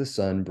rays of the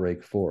sun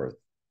break forth,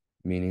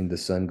 meaning the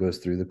sun goes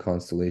through the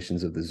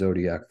constellations of the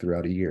zodiac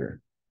throughout a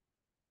year.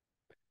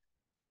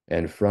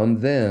 And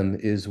from them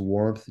is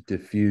warmth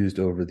diffused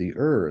over the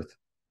earth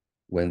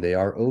when they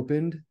are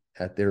opened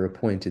at their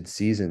appointed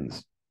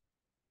seasons.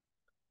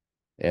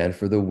 And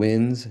for the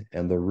winds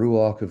and the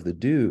ruach of the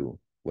dew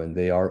when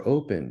they are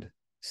opened,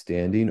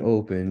 standing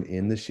open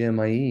in the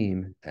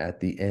Shamayim at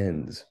the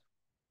ends.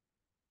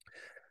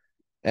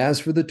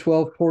 As for the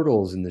 12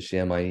 portals in the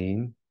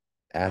Shamayim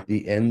at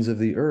the ends of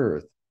the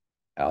earth,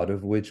 out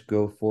of which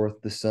go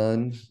forth the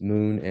sun,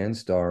 moon, and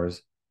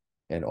stars,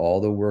 and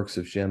all the works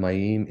of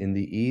Shamayim in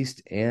the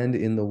east and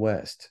in the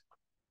west.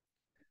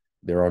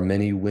 There are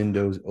many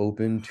windows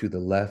open to the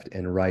left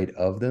and right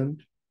of them,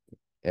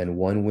 and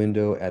one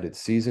window at its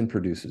season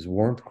produces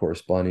warmth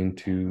corresponding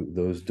to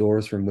those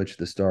doors from which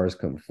the stars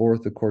come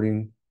forth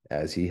according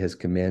as he has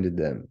commanded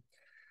them,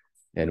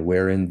 and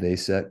wherein they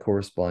set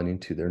corresponding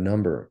to their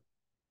number.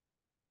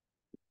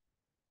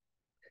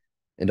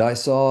 And I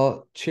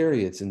saw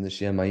chariots in the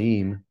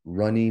Shamayim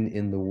running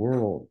in the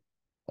world,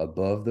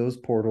 above those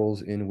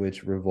portals in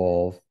which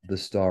revolve the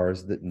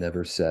stars that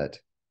never set.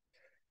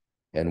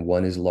 And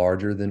one is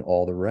larger than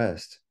all the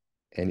rest,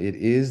 and it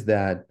is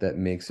that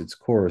makes its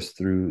course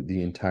through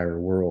the entire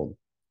world.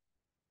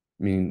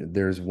 I mean,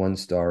 there's one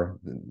star,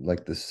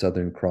 like the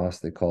Southern Cross,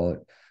 they call it,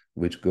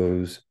 which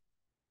goes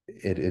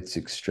at its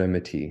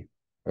extremity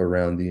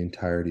around the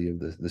entirety of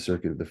the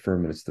circuit of the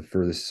firmament. It's the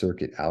furthest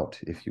circuit out,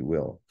 if you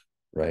will,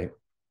 right?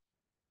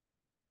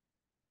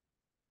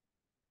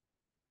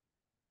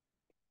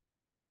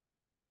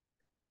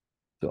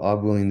 So,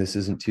 God willing, this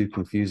isn't too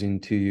confusing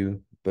to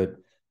you, but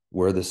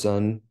where the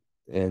sun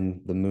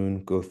and the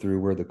moon go through,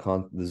 where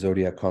the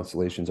zodiac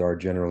constellations are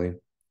generally,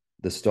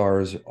 the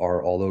stars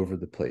are all over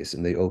the place,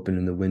 and they open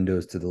in the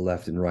windows to the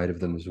left and right of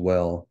them as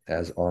well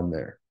as on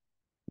there,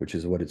 which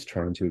is what it's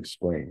trying to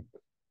explain.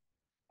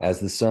 As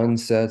the sun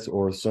sets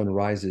or sun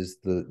rises,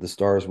 the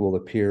stars will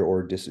appear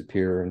or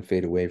disappear and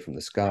fade away from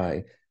the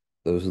sky.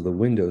 Those are the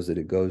windows that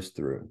it goes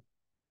through.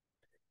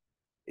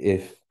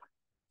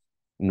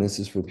 And this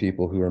is for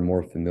people who are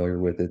more familiar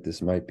with it,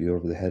 this might be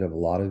over the head of a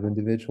lot of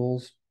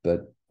individuals,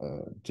 but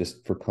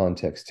just for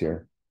context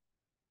here,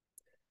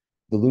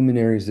 the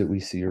luminaries that we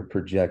see are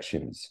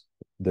projections.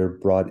 They're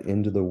brought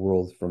into the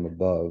world from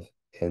above,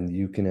 and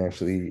you can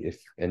actually,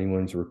 if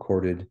anyone's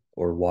recorded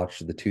or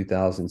watched the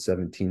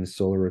 2017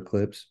 solar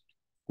eclipse,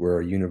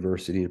 where a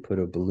university had put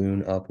a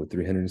balloon up with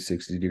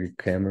 360-degree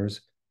cameras,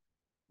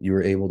 you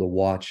were able to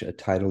watch a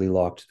tidally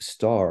locked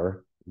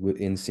star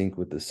in sync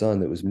with the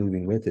sun that was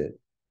moving with it.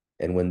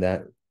 And when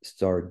that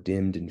star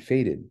dimmed and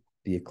faded,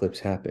 the eclipse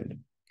happened.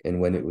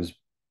 And when it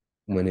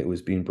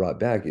was being brought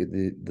back,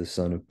 the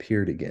sun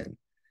appeared again,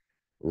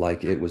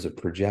 like it was a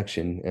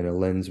projection and a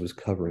lens was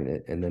covering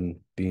it and then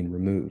being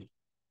removed.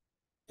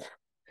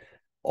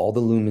 All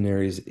the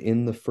luminaries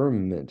in the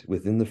firmament,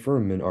 within the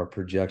firmament, are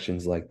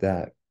projections like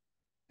that,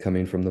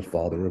 coming from the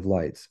Father of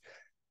lights.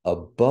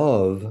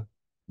 Above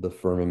the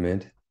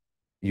firmament,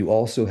 you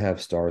also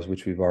have stars,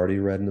 which we've already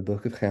read in the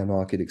book of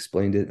Chanok. It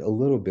explained it a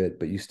little bit,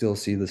 but you still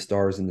see the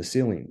stars in the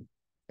ceiling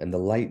and the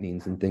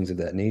lightnings and things of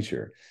that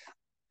nature.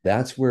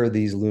 That's where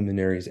these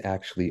luminaries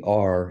actually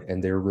are,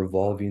 and they're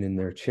revolving in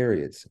their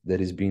chariots that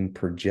is being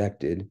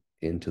projected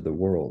into the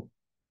world.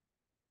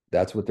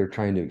 That's what they're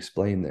trying to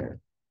explain there.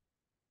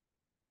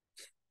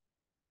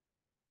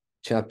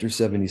 Chapter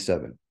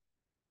 77.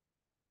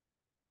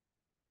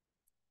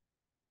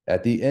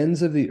 At the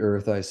ends of the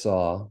earth I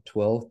saw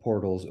 12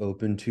 portals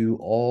open to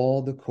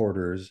all the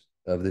quarters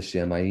of the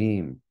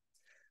Shamayim,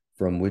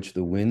 from which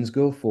the winds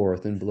go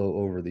forth and blow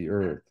over the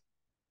earth.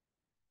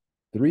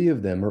 3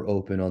 of them are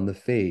open on the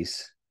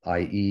face,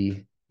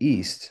 i.e.,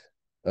 east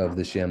of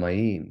the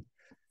Shamayim,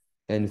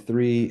 and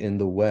 3 in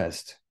the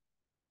west,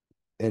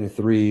 and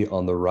 3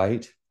 on the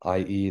right,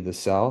 i.e., the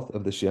south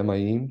of the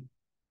Shamayim,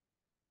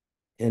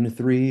 and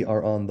 3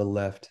 are on the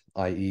left,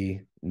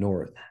 i.e.,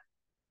 north.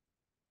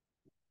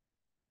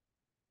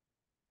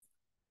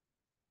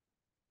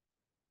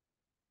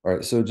 All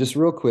right, so just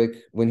real quick,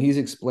 when he's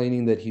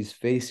explaining that he's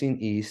facing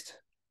east,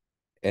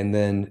 and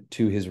then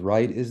to his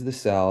right is the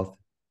south,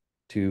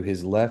 to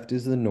his left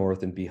is the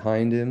north, and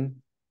behind him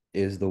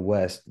is the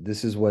west,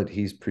 this is what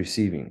he's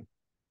perceiving.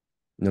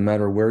 No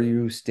matter where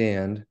you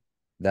stand,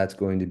 that's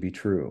going to be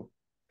true.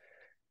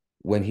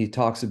 When he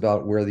talks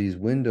about where these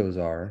windows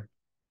are,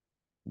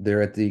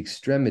 they're at the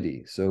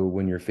extremity. So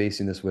when you're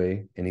facing this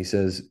way, and he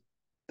says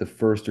the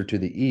first are to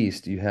the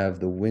east, you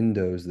have the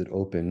windows that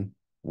open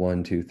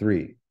 1, 2,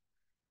 3.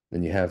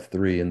 Then you have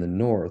 3 in the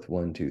north,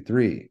 1, 2,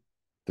 3.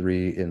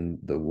 3 in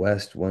the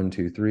west, 1,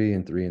 2, 3,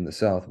 and 3 in the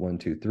south, 1,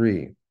 2,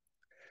 3.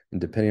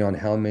 And depending on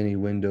how many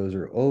windows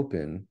are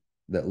open,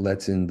 that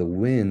lets in the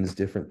winds,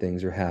 different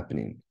things are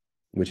happening,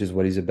 which is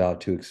what he's about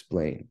to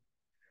explain.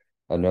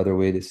 Another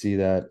way to see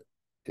that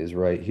is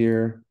right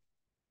here.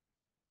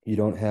 You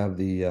don't have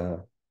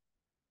the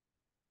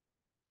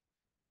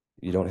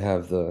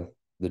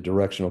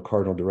directional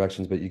cardinal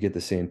directions, but you get the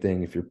same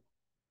thing. If you're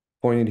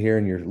pointed here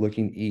and you're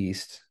looking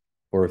east,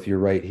 or if you're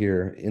right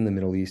here in the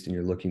Middle East and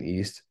you're looking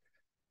east,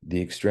 the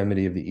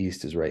extremity of the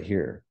east is right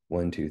here.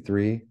 1, 2,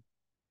 3.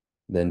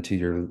 Then to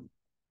your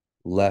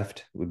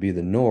left would be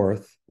the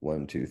north,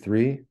 1, 2,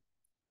 3.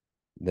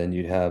 Then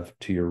you'd have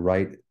to your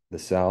right the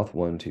south,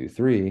 1, 2,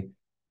 3,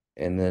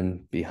 and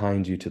then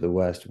behind you to the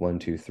west, 1,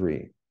 2,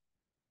 3.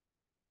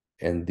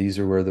 And these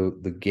are where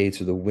the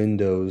gates or the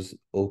windows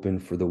open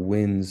for the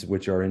winds,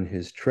 which are in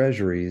his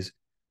treasuries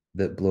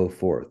that blow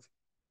forth.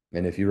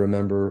 And if you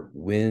remember,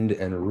 wind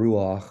and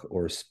ruach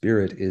or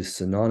spirit is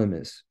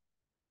synonymous.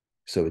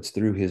 So it's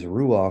through his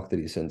ruach that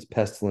he sends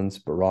pestilence,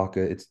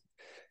 baraka.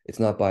 It's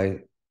not by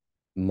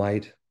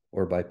might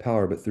or by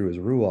power, but through his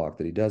ruach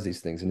that he does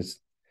these things. And it's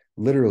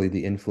literally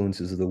the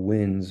influences of the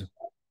winds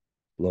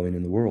blowing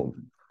in the world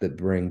that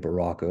bring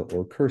baraka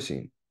or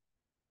cursing,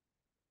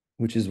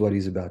 which is what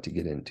he's about to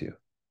get into.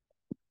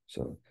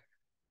 So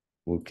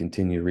we'll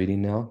continue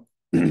reading now.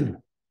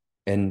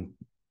 And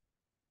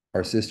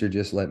our sister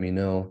just let me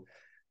know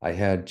I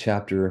had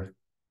chapter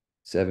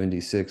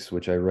 76,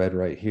 which I read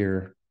right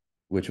here,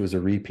 which was a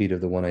repeat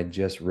of the one I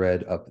just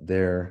read up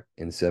there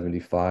in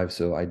 75.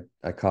 So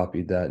I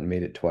copied that and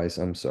made it twice.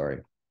 I'm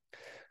sorry.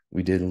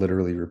 We did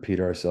literally repeat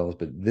ourselves,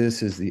 but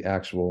this is the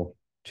actual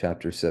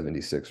chapter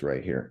 76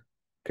 right here.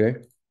 Okay.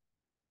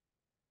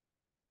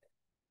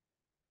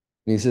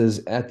 And he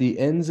says, at the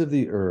ends of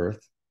the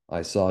earth,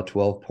 I saw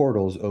 12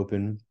 portals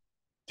open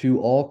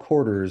to all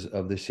quarters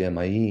of the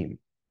Shamayim,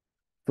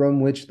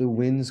 from which the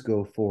winds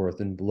go forth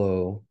and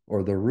blow,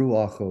 or the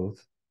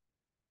ruachoth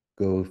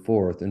go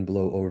forth and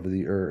blow over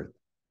the earth.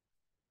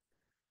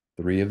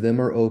 3 of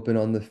them are open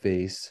on the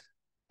face,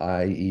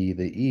 i.e.,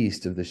 the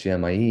east of the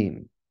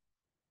Shamayim.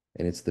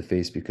 And it's the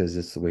face because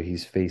it's the way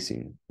he's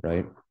facing,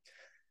 right?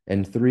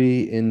 And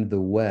 3 in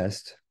the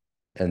west,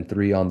 and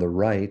 3 on the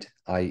right,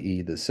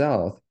 i.e., the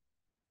south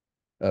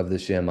of the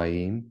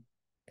Shamayim,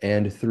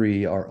 and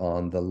 3 are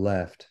on the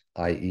left,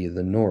 i.e.,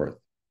 the north.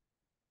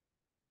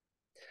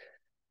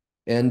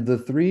 And the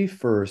 3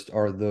 first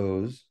are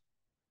those,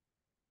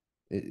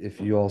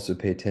 if you also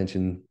pay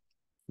attention,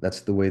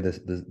 that's the way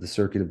the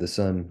circuit of the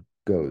sun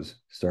goes.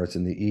 Starts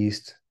in the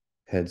east,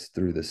 heads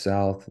through the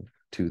south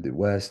to the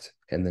west,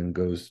 and then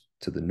goes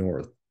to the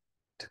north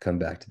to come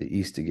back to the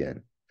east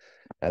again.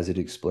 As it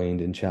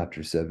explained in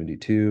chapter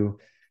 72,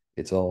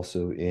 it's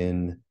also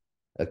in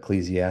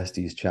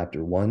Ecclesiastes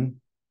chapter 1,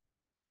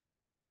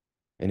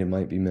 and it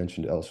might be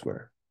mentioned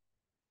elsewhere.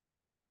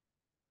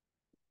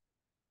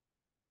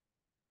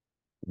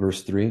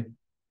 Verse 3, it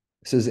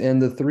says, and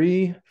the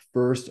 3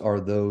 first are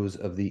those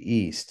of the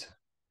east,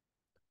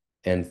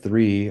 and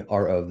 3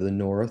 are of the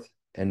north,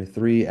 and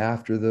 3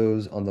 after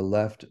those on the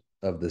left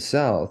of the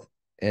south,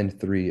 and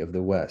 3 of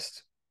the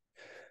west.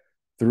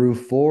 Through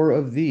 4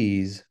 of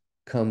these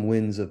come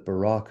winds of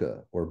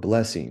baraka, or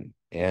blessing,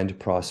 and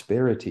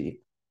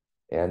prosperity,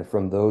 and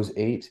from those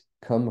 8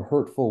 come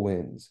hurtful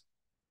winds.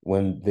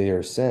 When they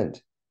are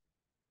sent,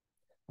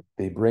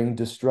 they bring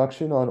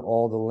destruction on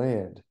all the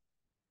land,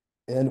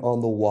 and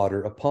on the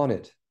water upon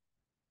it,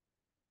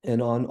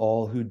 and on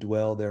all who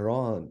dwell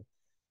thereon,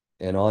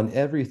 and on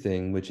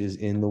everything which is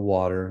in the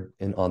water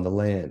and on the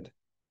land.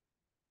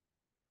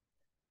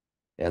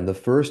 And the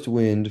first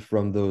wind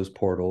from those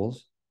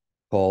portals,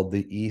 called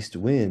the east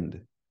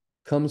wind,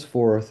 comes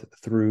forth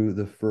through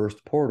the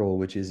first portal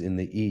which is in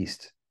the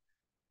east,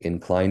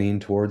 inclining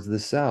towards the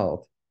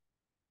south.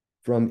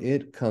 From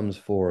it comes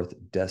forth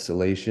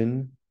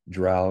desolation,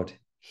 drought,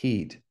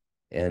 heat,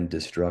 and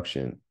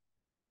destruction.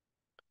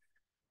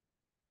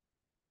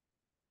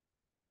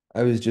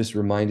 I was just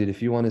reminded,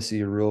 if you want to see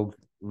a real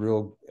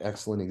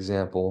excellent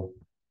example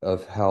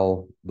of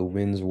how the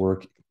winds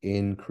work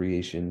in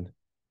creation.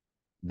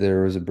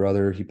 There was a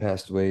brother, he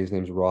passed away, his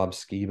name's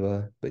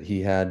𝐕𝐓𐐃, but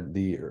he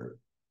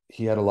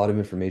had a lot of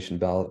information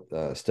about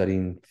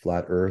studying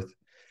flat earth.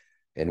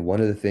 And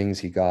one of the things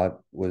he got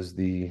was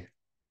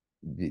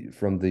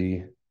from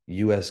the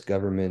US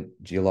government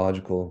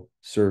geological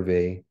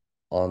survey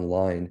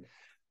online,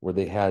 where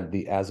they had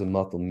the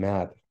azimuthal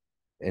map,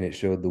 and it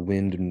showed the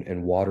wind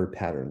and water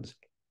patterns.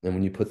 And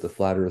when you put the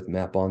flat earth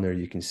map on there,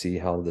 you can see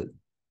how the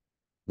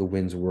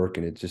winds work,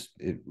 and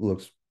it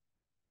looks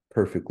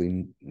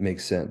perfectly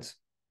makes sense.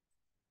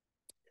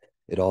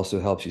 It also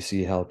helps you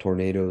see how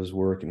tornadoes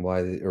work and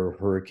or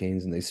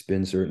hurricanes, and they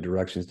spin certain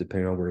directions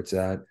depending on where it's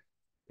at,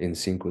 in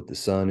sync with the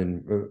sun.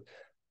 And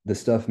the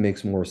stuff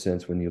makes more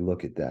sense when you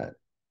look at that.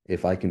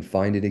 If I can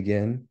find it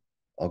again,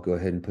 I'll go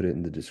ahead and put it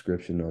in the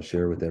description. I'll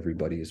share with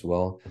everybody as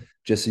well,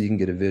 just so you can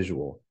get a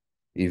visual.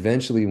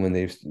 Eventually, when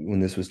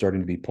this was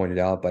starting to be pointed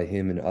out by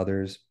him and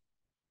others,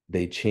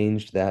 they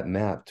changed that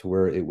map to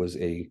where it was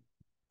a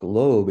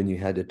globe, and you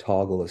had to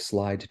toggle a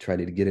slide to try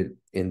to get it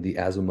in the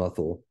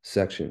azimuthal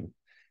section.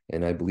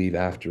 And I believe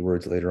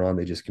afterwards, later on,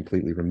 they just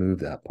completely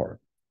removed that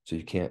part. So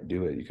you can't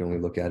do it. You can only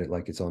look at it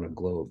like it's on a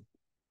globe.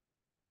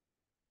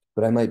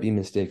 But I might be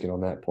mistaken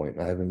on that point.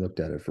 I haven't looked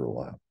at it for a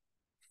while.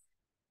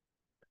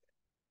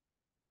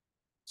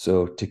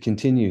 So to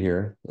continue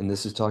here, and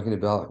this is talking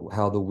about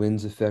how the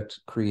winds affect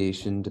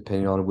creation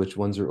depending on which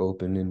ones are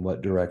open in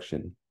what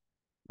direction,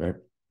 right?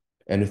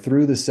 And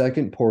through the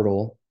second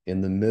portal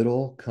in the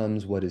middle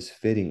comes what is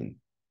fitting,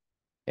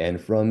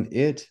 and from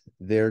it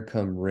there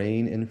come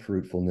rain and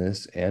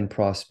fruitfulness and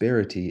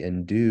prosperity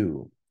and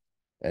dew.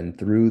 And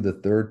through the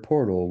third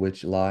portal,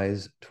 which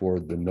lies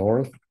toward the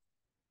north,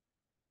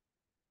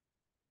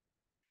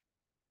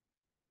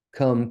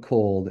 come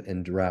cold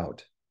and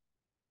drought.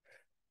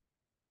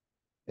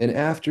 And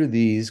after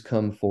these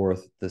come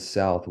forth the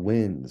south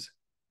winds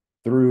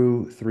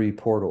through three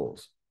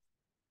portals.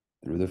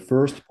 Through the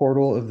first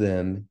portal of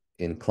them,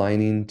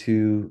 inclining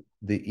to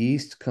the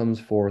east, comes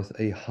forth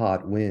a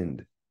hot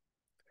wind.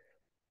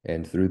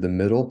 And through the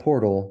middle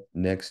portal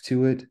next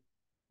to it,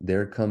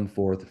 there come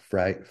forth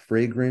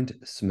fragrant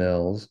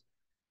smells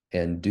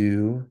and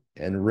dew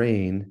and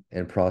rain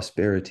and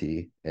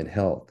prosperity and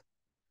health.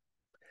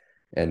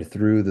 And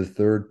through the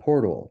third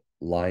portal,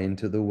 lying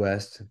to the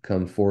west,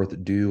 come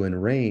forth dew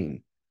and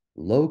rain,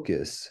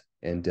 locusts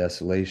and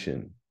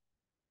desolation.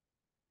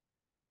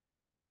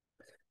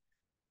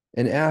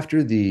 And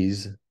after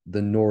these,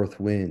 the north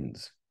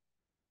winds.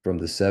 From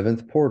the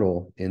seventh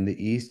portal in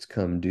the east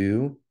come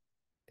dew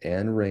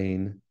and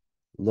rain,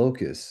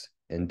 locusts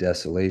and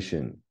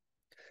desolation.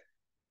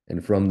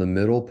 And from the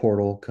middle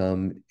portal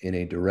come in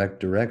a direct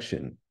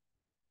direction,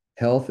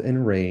 health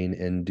and rain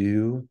and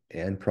dew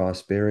and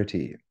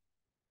prosperity.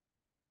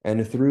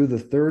 And through the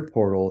third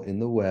portal in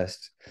the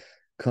west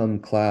come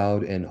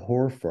cloud and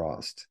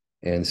hoarfrost,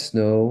 and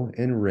snow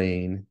and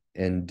rain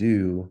and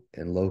dew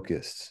and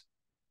locusts.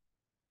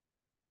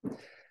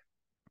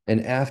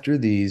 And after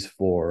these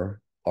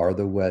four are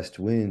the west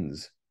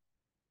winds.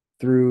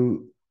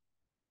 Through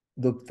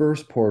the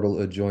first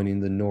portal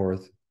adjoining the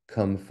north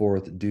come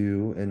forth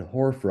dew and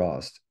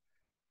hoarfrost,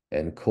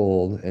 and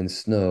cold and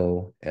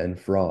snow and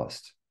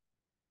frost.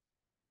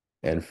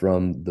 And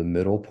from the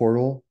middle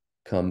portal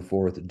come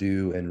forth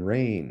dew and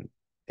rain,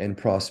 and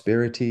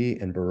prosperity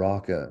and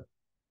baraka.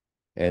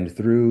 And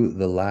through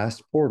the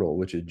last portal,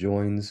 which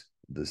adjoins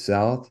the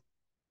south,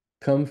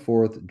 come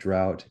forth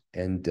drought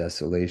and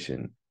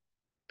desolation,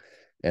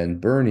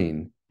 and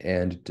burning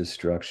and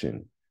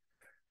destruction.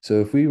 So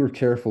if we were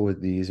careful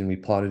with these and we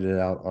plotted it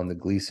out on the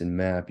Gleason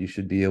map, you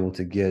should be able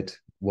to get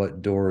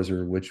what doors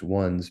or which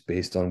ones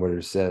based on what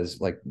it says.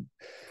 Like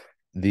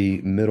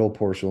the middle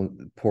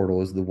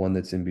portal is the one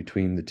that's in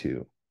between the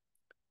two.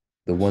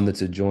 The one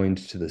that's adjoined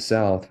to the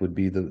south would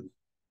be the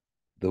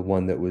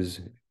one that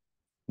was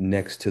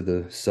next to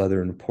the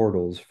southern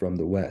portals from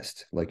the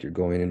west, like you're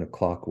going in a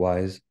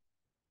clockwise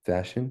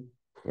fashion,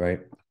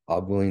 right?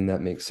 I'm willing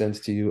that makes sense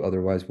to you.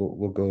 Otherwise,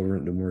 we'll go over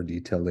into more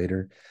detail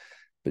later.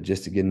 But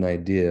just to get an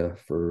idea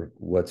for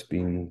what's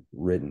being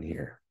written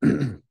here.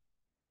 All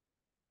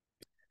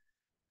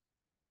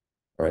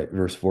right,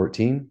 verse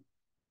 14.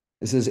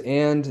 It says,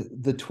 and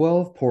the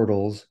 12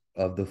 portals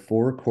of the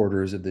 4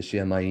 quarters of the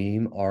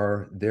Shemaim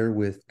are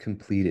therewith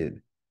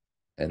completed,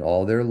 and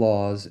all their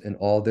laws and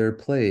all their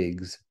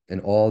plagues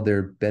and all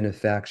their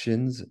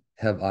benefactions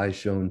have I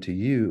shown to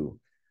you,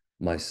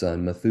 my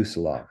son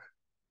Methuselah.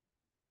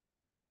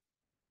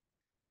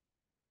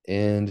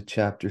 And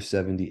chapter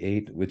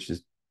 78, which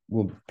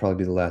will probably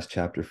be the last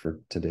chapter for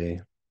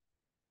today.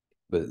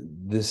 But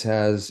this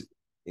has,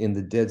 in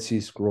the Dead Sea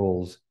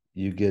Scrolls,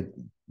 you get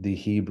the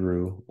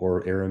Hebrew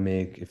or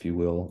Aramaic, if you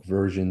will,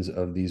 versions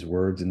of these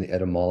words in the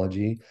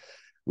etymology,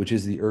 which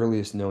is the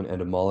earliest known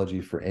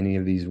etymology for any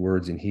of these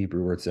words in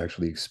Hebrew where it's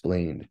actually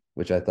explained,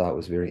 which I thought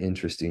was very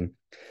interesting.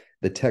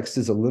 The text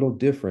is a little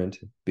different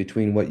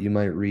between what you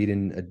might read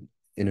in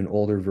an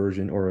older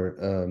version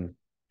or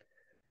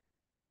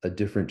a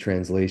different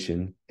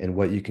translation and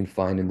what you can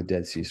find in the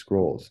Dead Sea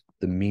Scrolls,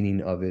 the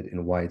meaning of it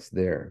and why it's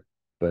there.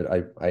 But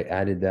I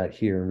added that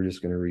here, and we're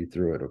just going to read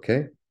through it,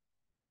 okay?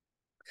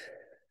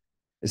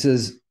 It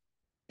says,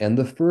 and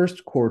the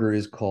first quarter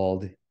is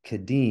called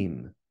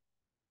Kadim,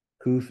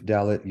 Kuf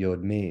Dalet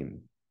Yod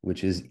Mem,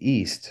 which is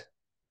east.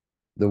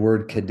 The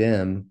word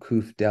Kadem,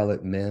 Kuf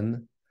Dalet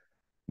Mem,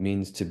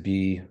 means to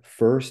be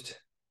first,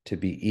 to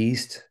be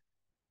east,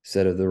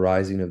 said of the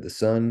rising of the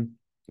sun,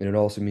 and it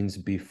also means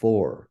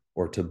before,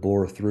 or to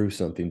bore through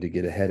something to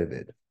get ahead of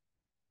it.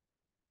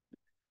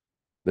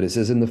 But it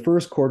says, in the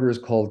first quarter is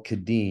called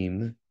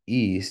Kadim,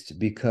 east,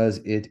 because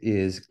it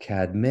is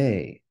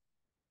Kadme,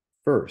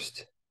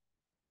 first.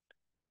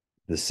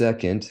 The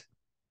second,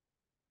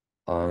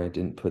 I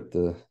didn't put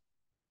the,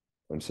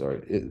 I'm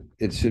sorry,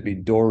 it should be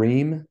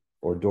Dorim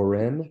or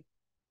Dorem.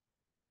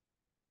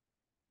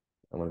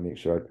 I want to make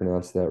sure I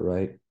pronounce that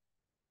right.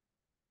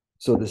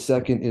 So the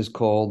second is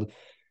called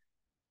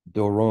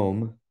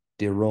Dorom,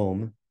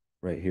 Derom,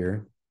 right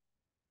here.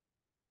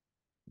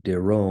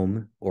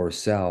 Derom, or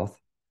south,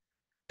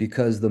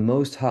 because the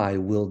Most High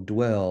will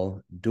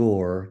dwell,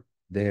 dor,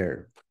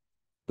 there.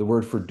 The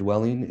word for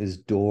dwelling is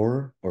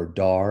dor or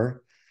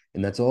dar,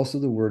 and that's also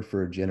the word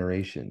for a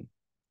generation.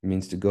 It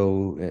means to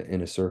go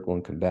in a circle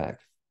and come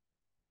back.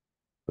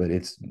 But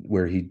it's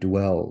where he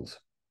dwells.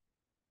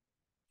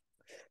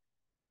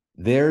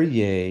 There,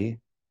 yea,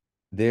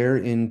 there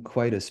in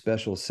quite a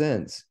special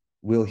sense,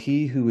 will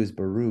he who is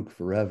Baruch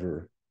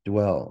forever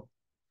dwell.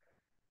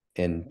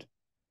 And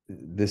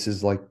this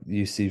is like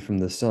you see from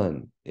the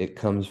sun. It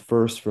comes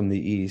first from the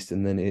east,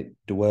 and then it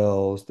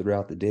dwells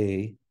throughout the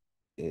day,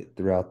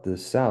 throughout the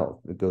south.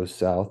 It goes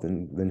south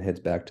and then heads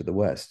back to the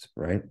west,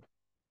 right?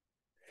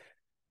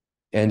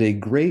 And a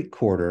great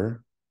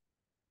quarter,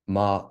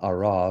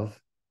 Ma'arav,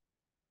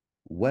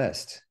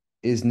 west,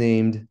 is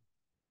named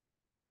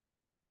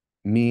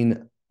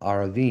Min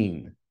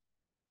Aravin,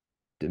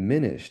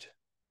 diminished,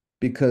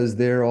 because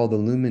there all the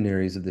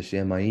luminaries of the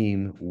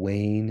Shamayim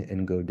wane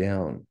and go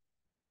down.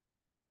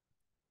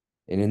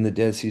 And in the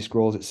Dead Sea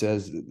Scrolls, it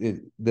says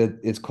that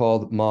it's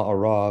called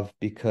Ma'arav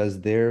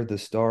because there the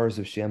stars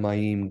of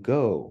Shamayim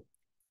go,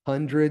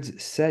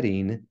 hundreds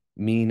setting,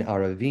 Min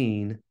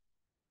Aravin,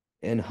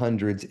 and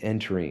hundreds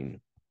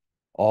entering,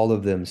 all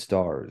of them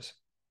stars.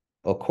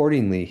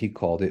 Accordingly, he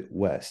called it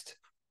west.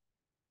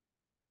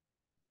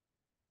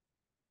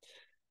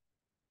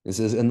 It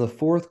says, in the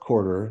fourth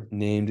quarter,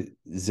 named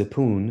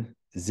Zipun,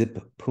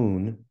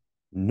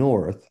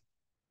 north,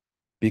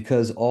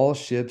 because all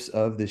ships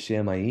of the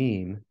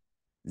Shamayim,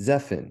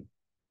 Zephin,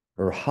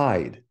 or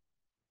hide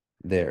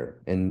there.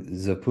 And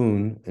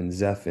Zipun and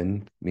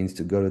Zephin means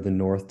to go to the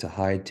north, to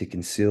hide, to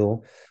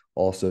conceal,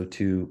 also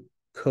to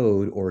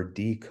code or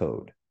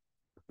decode,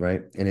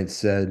 right? And it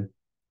said,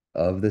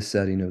 of the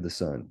setting of the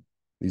sun.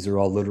 These are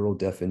all literal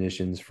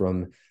definitions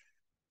from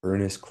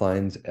Ernest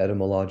Kline's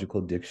Etymological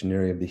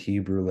Dictionary of the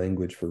Hebrew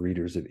Language for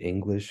Readers of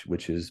English,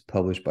 which is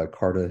published by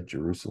Carta,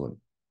 Jerusalem.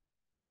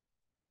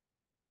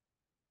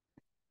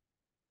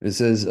 It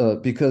says,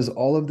 because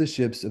all of the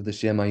ships of the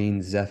Shamayim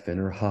Zephin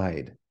or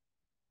hide,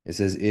 it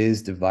says,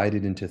 is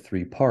divided into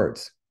three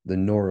parts, the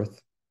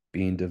north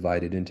being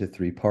divided into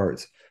three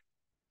parts.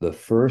 The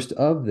first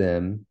of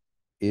them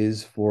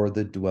is for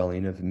the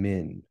dwelling of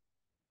men.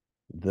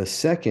 The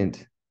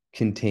second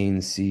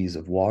contains seas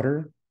of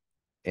water,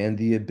 and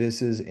the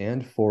abysses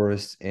and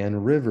forests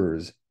and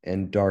rivers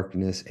and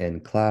darkness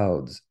and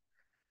clouds.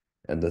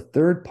 And the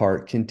third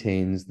part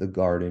contains the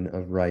garden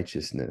of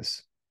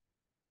righteousness.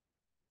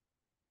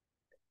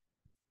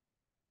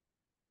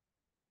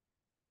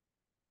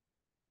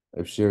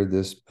 I've shared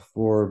this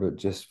before, but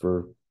just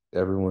for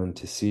everyone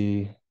to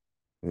see,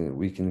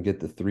 we can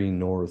get the three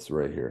norths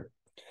right here.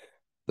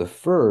 The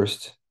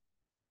first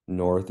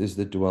north is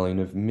the dwelling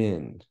of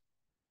men,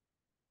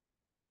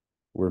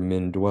 where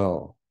men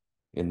dwell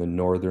in the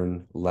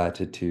northern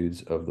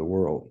latitudes of the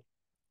world,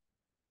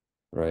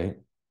 right?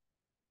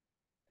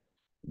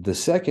 The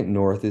second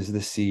north is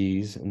the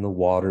seas and the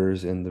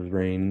waters and the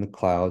rain and the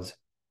clouds,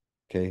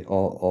 okay,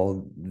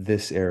 all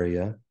this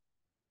area.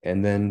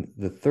 And then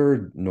the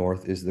third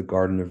north is the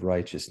garden of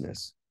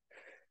righteousness,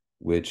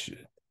 which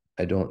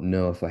I don't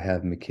know if I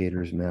have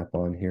Mercator's map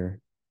on here,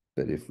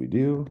 but if we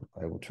do,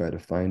 I will try to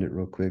find it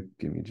real quick.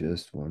 Give me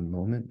just one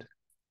moment.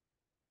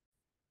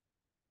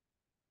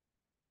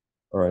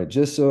 All right,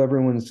 just so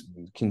everyone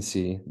can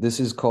see, this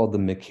is called the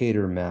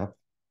Mercator map,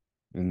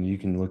 and you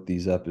can look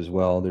these up as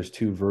well. There's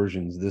two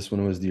versions. This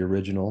one was the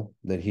original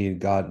that he had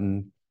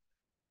gotten.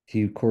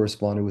 He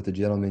corresponded with a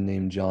gentleman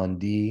named John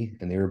D.,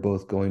 and they were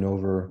both going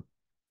over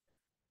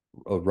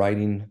a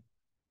writing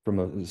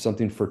from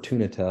something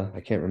Fortunata.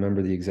 I can't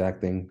remember the exact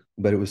thing,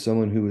 but it was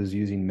someone who was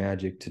using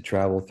magic to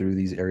travel through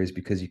these areas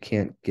because you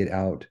can't get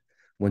out.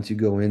 Once you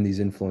go in these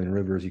inflowing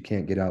rivers, you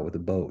can't get out with a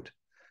boat.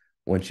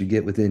 Once you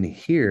get within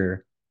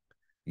here,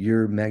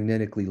 you're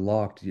magnetically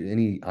locked.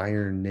 Any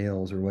iron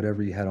nails or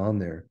whatever you had on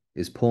there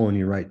is pulling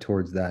you right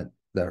towards that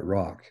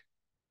rock.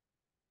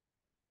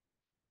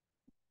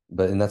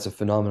 And that's a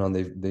phenomenon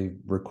they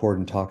record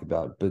and talk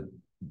about. But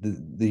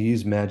they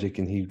used magic,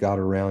 and he got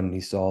around and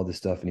he saw the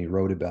stuff and he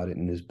wrote about it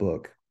in his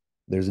book.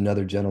 There's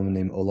another gentleman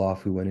named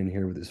Olaf who went in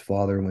here with his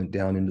father, went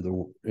down into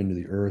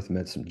the earth,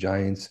 met some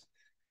giants,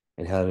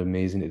 and had an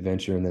amazing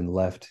adventure, and then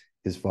left.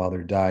 His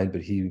father died,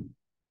 but he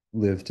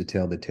lived to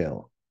tell the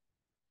tale.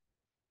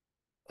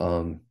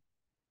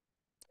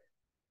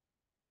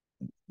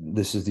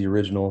 This is the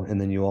original, and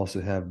then you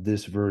also have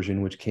this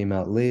version, which came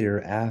out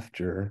later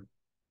after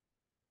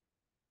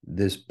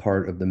this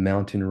part of the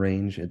mountain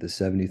range at the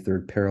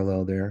 73rd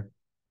parallel there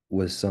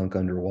was sunk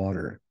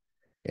underwater.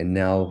 And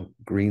now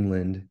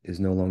Greenland is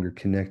no longer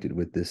connected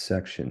with this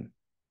section.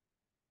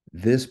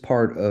 This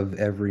part of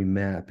every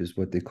map is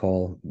what they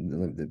call,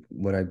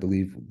 what I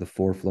believe, the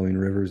four flowing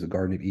rivers, the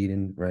Garden of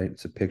Eden, right?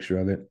 It's a picture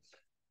of it.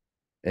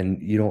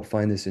 And you don't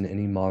find this in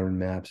any modern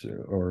maps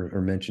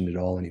or mentioned at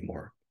all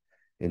anymore.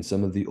 In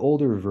some of the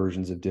older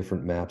versions of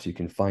different maps, you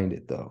can find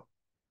it though.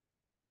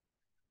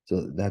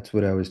 So that's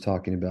what I was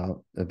talking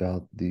about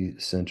the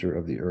center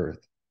of the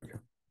earth.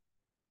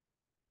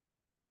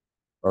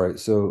 All right,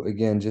 so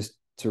again, just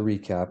to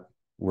recap,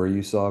 where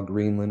you saw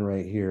Greenland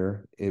right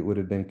here, it would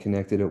have been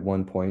connected at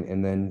one point,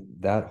 and then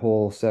that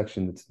whole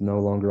section that's no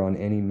longer on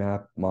any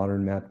map,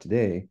 modern map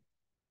today,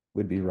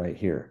 would be right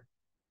here.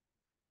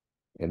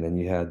 And then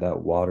you had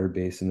that water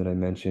basin that I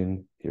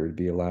mentioned. Here would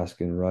be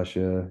Alaska and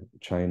Russia,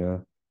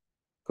 China,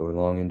 go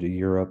along into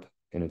Europe,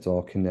 and it's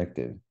all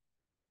connected.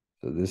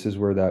 So this is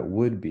where that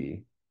would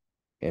be.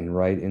 And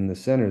right in the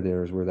center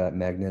there is where that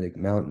magnetic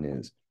mountain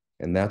is.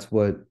 And that's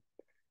what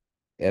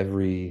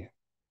every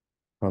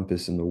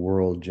compass in the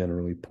world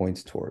generally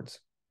points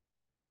towards.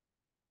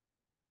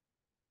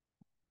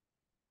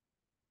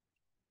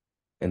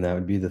 And that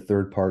would be the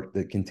third part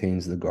that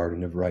contains the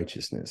Garden of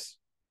Righteousness.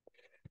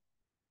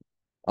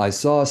 I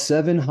saw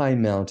 7 high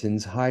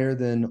mountains, higher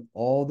than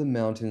all the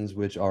mountains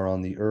which are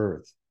on the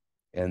earth.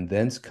 And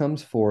thence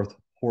comes forth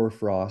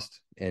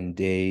hoarfrost, and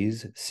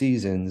days,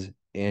 seasons,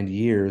 and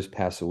years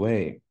pass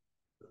away.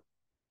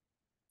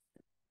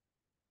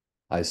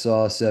 I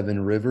saw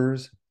 7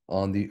 rivers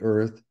on the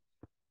earth,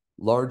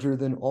 larger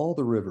than all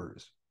the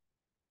rivers.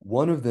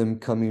 One of them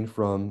coming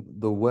from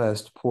the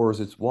west pours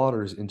its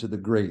waters into the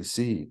great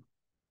sea.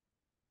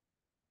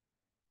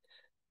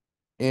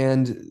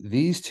 And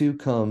these 2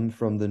 come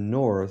from the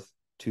north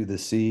to the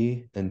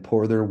sea and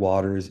pour their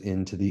waters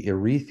into the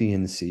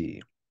Erythraean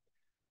Sea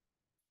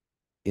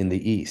in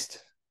the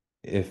east.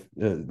 If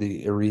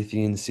the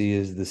Erythraean Sea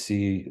is the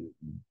sea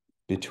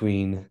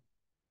between,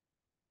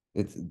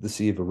 it's the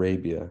Sea of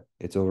Arabia.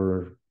 It's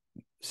over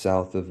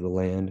south of the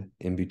land,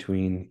 in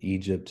between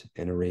Egypt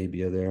and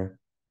Arabia there.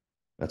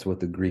 That's what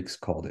the Greeks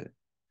called it.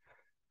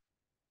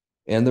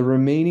 And the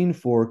remaining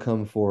 4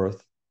 come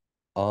forth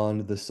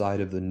on the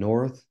side of the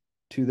north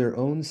to their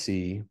own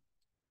sea,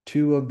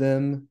 2 of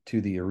them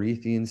to the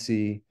Erythraean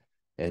Sea,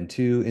 and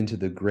 2 into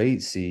the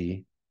great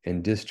sea,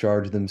 and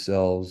discharge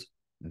themselves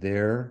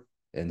there,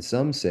 and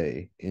some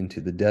say into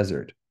the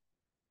desert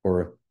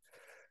or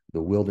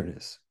the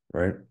wilderness,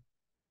 right?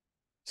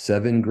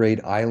 7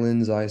 great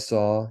islands I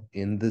saw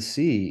in the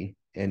sea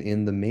and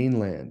in the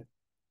mainland,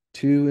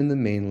 2 in the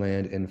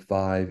mainland and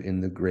 5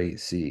 in the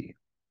great sea.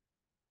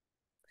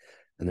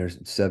 And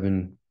there's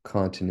 7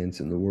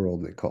 continents in the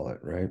world, they call it,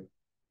 right?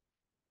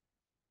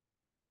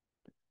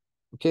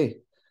 Okay,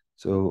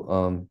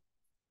 so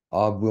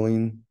ob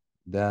willing,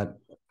 that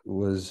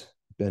was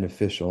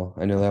beneficial.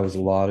 I know that was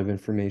a lot of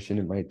information.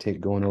 It might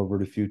take going over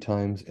it a few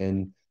times,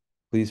 and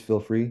please feel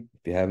free.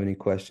 If you have any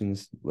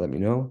questions, let me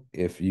know.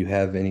 If you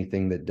have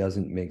anything that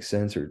doesn't make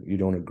sense or you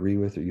don't agree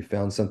with, or you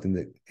found something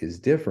that is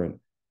different,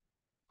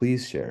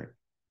 please share it.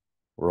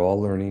 We're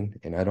all learning,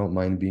 and I don't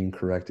mind being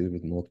corrected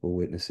with multiple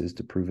witnesses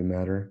to prove a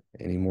matter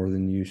any more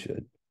than you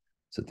should.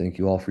 So thank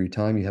you all for your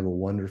time. You have a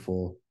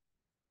wonderful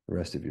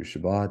rest of your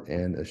Shabbat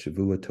and a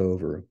Shavua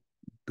Tov, or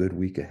good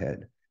week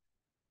ahead.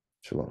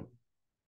 Shalom.